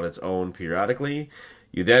stacks on its own periodically.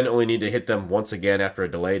 You then only need to hit them once again after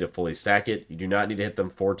a delay to fully stack it. You do not need to hit them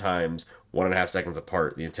 4 times, 1.5 seconds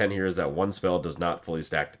apart. The intent here is that one spell does not fully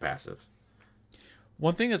stack the passive.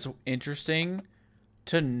 One thing that's interesting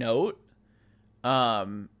to note,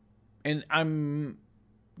 and I'm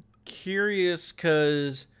curious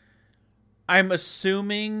because I'm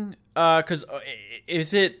assuming, because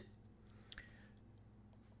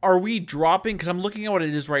are we dropping, because I'm looking at what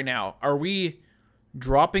it is right now, are we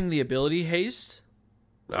dropping the ability haste?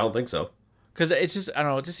 I don't think so. Because it's just, I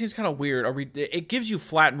don't know, it just seems kind of weird. It gives you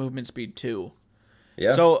flat movement speed too.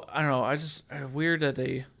 Yeah. So, I don't know, weird that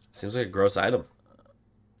they... Seems like a gross item.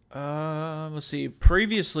 Let's see.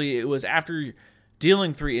 Previously, it was after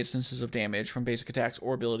dealing 3 instances of damage from basic attacks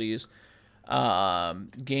or abilities,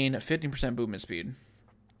 gain 15% movement speed.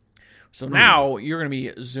 So now you're going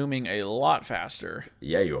to be zooming a lot faster.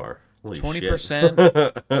 Yeah, you are. Holy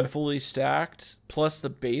 20% when fully stacked, plus the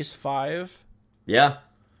base 5. Yeah.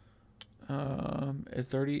 At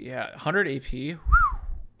 30, 100 AP.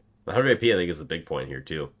 100 AP, I think, is the big point here,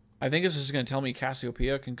 too. I think this is going to tell me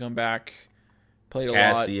Cassiopeia can come back, play a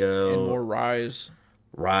lot, and more Rise.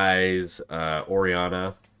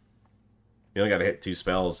 Oriana. You only got to hit 2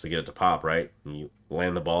 spells to get it to pop, right? And you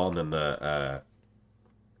land the ball, and then the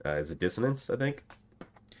is it Dissonance, I think?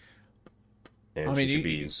 And she should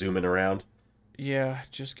be zooming around. Yeah,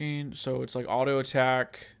 just gain. So it's like auto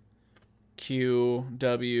attack, Q,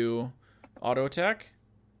 W, auto attack.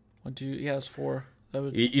 1, 2, yeah, that's 4.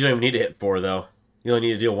 You don't even need to hit 4 though. You only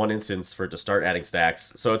need to deal 1 instance for it to start adding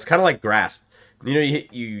stacks. So it's kind of like Grasp. You know,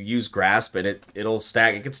 you use Grasp and it'll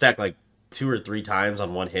stack. It can stack like 2 or 3 times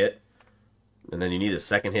on 1 hit, and then you need a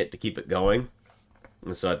second hit to keep it going.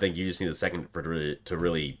 And so I think you just need a second for to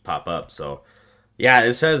really pop up. So yeah,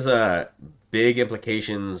 this has big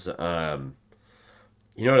implications.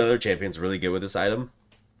 You know what other champion's really good with this item,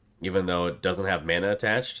 even though it doesn't have mana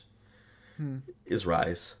attached, is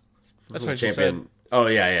Rise. That's what I just champion. said. Oh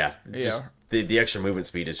yeah. Yeah. Just the extra movement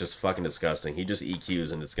speed is just fucking disgusting. He just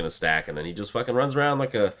EQs and it's gonna stack, and then he just fucking runs around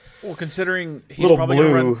like a Considering he's little probably blue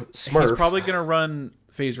gonna run, Smurf. he's probably gonna run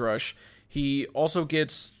Phase Rush. He also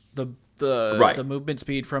gets the movement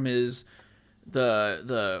speed from his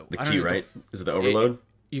the Q, right? Is it the overload?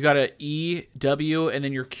 You got a E, W, and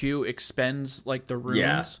then your Q expends like the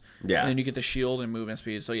runes. Yeah. And then you get the shield and movement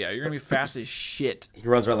speed. So yeah, you're gonna be fast as shit. He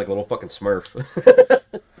runs around like a little fucking Smurf.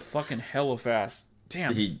 Fucking hella fast.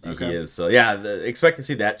 Damn. He is. So yeah, expect to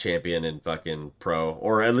see that champion in fucking pro,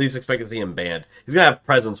 or at least expect to see him banned. He's gonna have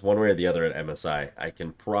presence one way or the other at MSI. I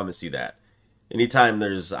can promise you that. Anytime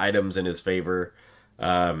there's items in his favor,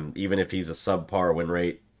 even if he's a subpar win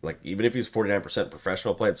rate, like even if he's 49%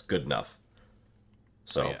 professional play, it's good enough.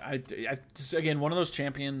 So I just, again, one of those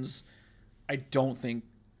champions, I don't think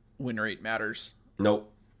win rate matters.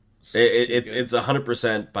 Nope. It's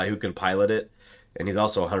 100% by who can pilot it, and he's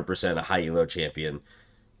also 100% a high elo champion.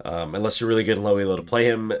 Unless you're really good in low elo to play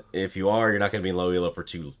him. If you are, you're not going to be in low elo for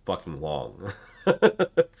too fucking long.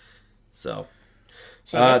 So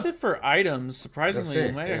that's it for items. Surprisingly,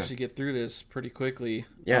 we might actually get through this pretty quickly.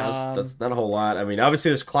 Yeah, that's not a whole lot. I mean, obviously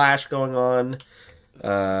there's Clash going on.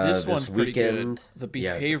 This one's pretty weekend. good. The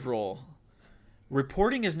behavioral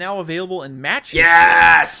reporting is now available in match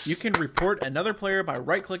Yes! history. You can report another player by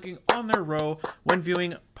right-clicking on their row when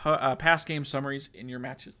viewing past game summaries in your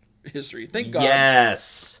match history. Thank God.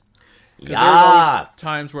 Yes. Because there's always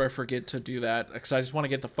times where I forget to do that because I just want to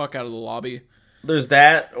get the fuck out of the lobby. There's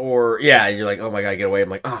that, or you're like, oh my god, get away. I'm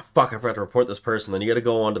like, fuck, I forgot to report this person. Then you got to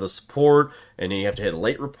go onto the support, and then you have to hit a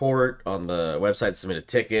late report on the website, submit a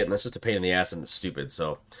ticket, and that's just a pain in the ass and it's stupid.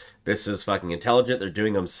 So this is fucking intelligent. They're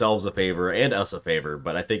doing themselves a favor and us a favor,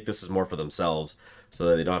 but I think this is more for themselves so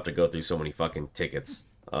that they don't have to go through so many fucking tickets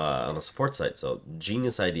on the support site. So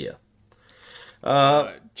genius idea.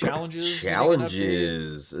 Challenges.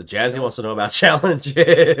 Jazzy wants to know about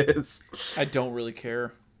challenges. I don't really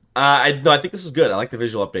care. I think this is good. I like the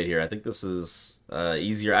visual update here. I think this is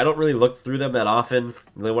easier. I don't really look through them that often.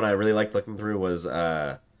 The only one I really liked looking through was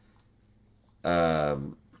what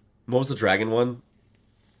was the dragon one?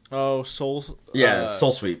 Oh, Soul. Yeah,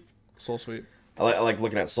 Soul Sweep. Soul Sweep. I like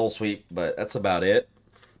looking at Soul Sweep, but that's about it.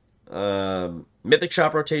 Mythic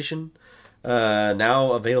Shop rotation.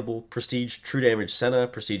 Now available: Prestige True Damage Senna,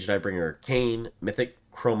 Prestige Nightbringer Kane, Mythic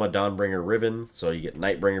Chroma Dawnbringer Riven. So you get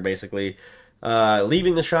Nightbringer basically.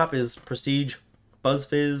 Leaving the shop is Prestige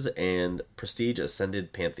Buzzfizz and Prestige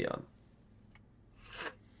Ascended Pantheon.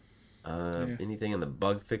 Anything in the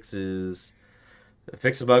bug fixes?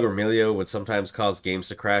 Fix a bug or Emilio would sometimes cause games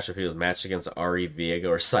to crash if he was matched against Ari, Viego,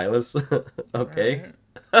 or Silas. Okay.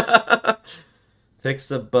 Right. Fix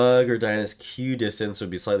the bug or Diana's Q distance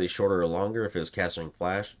would be slightly shorter or longer if it was casting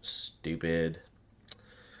Flash. Stupid.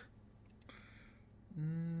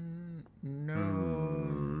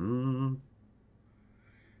 No.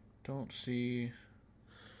 Don't see.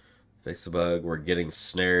 Fix the bug where getting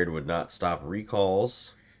snared would not stop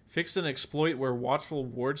recalls. Fixed an exploit where Watchful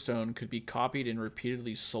Wardstone could be copied and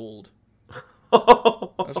repeatedly sold.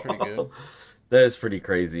 That's pretty good. That is pretty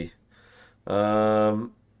crazy.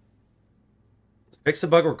 Fix the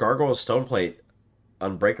bug where Gargoyle Stoneplate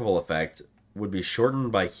Unbreakable effect would be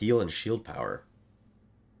shortened by heal and shield power.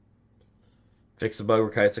 Fix the bug where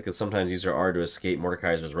Kaisa could sometimes use her R to escape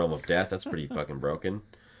Mordekaiser's Realm of Death. That's pretty fucking broken.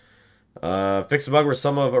 Fix the bug where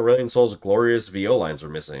some of Aurelion Sol's glorious VO lines were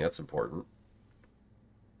missing. That's important.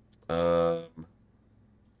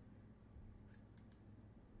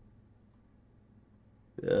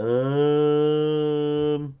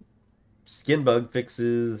 Skin bug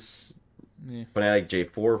fixes. Fnatic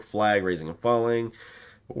J4 flag raising and falling.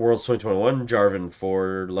 Worlds 2021 Jarvan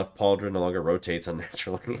for left pauldron no longer rotates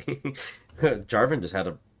unnaturally. Jarvan just had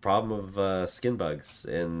a problem of skin bugs,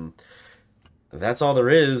 and that's all there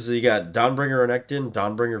is. You got Dawnbringer Renekton,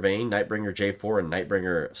 Dawnbringer Vayne, Nightbringer J4, and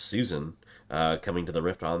Nightbringer Susan coming to the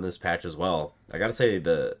Rift on this patch as well. I gotta say,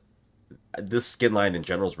 this skin line in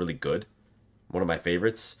general is really good. One of my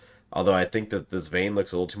favorites. Although I think that this Vayne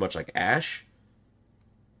looks a little too much like Ashe.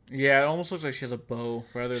 Yeah, it almost looks like she has a bow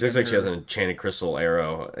rather. She looks like she has an enchanted crystal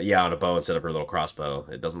arrow. Yeah, on a bow instead of her little crossbow.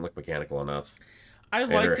 It doesn't look mechanical enough. I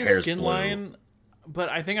like this skin line, but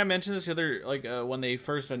I think I mentioned this the other when they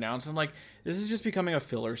first announced them. Like, this is just becoming a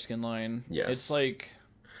filler skin line. Yes, it's like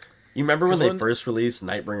You remember when 'Cause they first released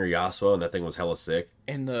Nightbringer Yasuo and that thing was hella sick?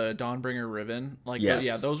 in the Dawnbringer Riven, like Yes.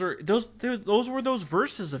 yeah, those were those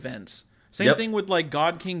versus events. Same Yep. thing with like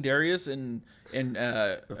God King Darius and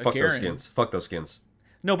Fuck those Garen. skins. Fuck those skins.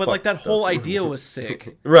 No, but Fuck like that whole those- idea was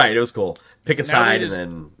sick. Right, it was cool. Pick a Now side they and just-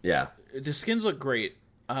 then yeah. The skins look great.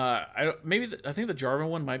 I think the Jarvan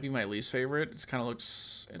one might be my least favorite. It kind of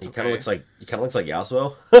looks. It's He okay. kind of looks like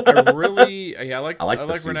Yasuo. I really, yeah, I like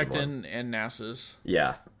the season Renekton and Nasus.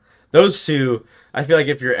 Yeah. Those two, I feel like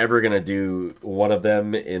if you're ever going to do one of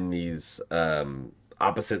them in these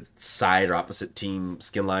opposite side or opposite team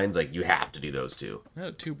skin lines, like you have to do those two.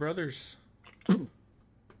 Yeah, two brothers.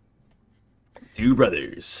 Two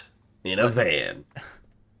brothers in a van.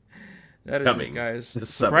 That is Coming it, guys. this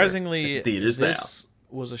summer Surprisingly, in theaters this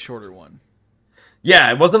was a shorter one.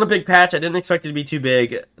 Yeah, it wasn't a big patch. I didn't expect it to be too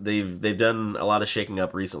big. They've done a lot of shaking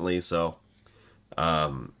up recently, so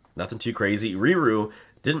nothing too crazy. Riru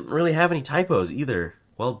didn't really have any typos either.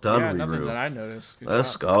 Well done, Yeah, Riru. nothing that I noticed. Good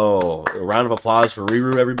Let's job. go. A round of applause for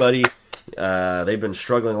Riru, everybody. They've been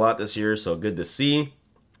struggling a lot this year, so good to see.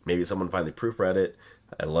 Maybe someone finally proofread it.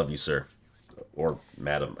 I love you, sir. Or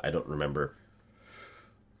madam. I don't remember.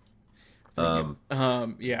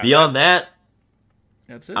 Yeah. Beyond that,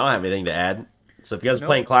 That's it. I don't have anything to add. So if you guys are No.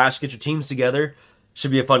 playing Clash, get your teams together. Should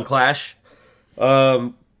be a fun Clash.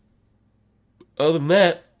 Other than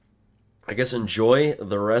that, I guess enjoy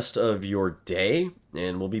the rest of your day.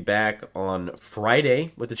 And we'll be back on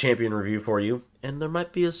Friday with the champion review for you. And there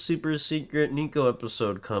might be a super secret Nico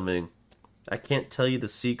episode coming. I can't tell you the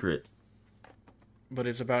secret. But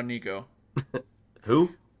it's about Nico.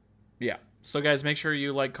 Who? Yeah. So guys, make sure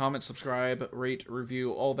you like, comment, subscribe, rate,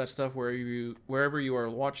 review, all that stuff wherever you are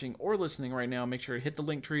watching or listening right now. Make sure to hit the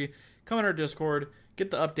link tree, come in our Discord, get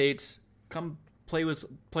the updates, come play with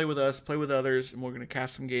us, play with others, and we're gonna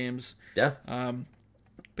cast some games. Yeah.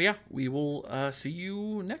 But yeah, we will see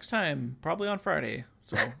you next time, probably on Friday.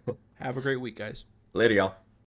 So have a great week, guys. Later, y'all.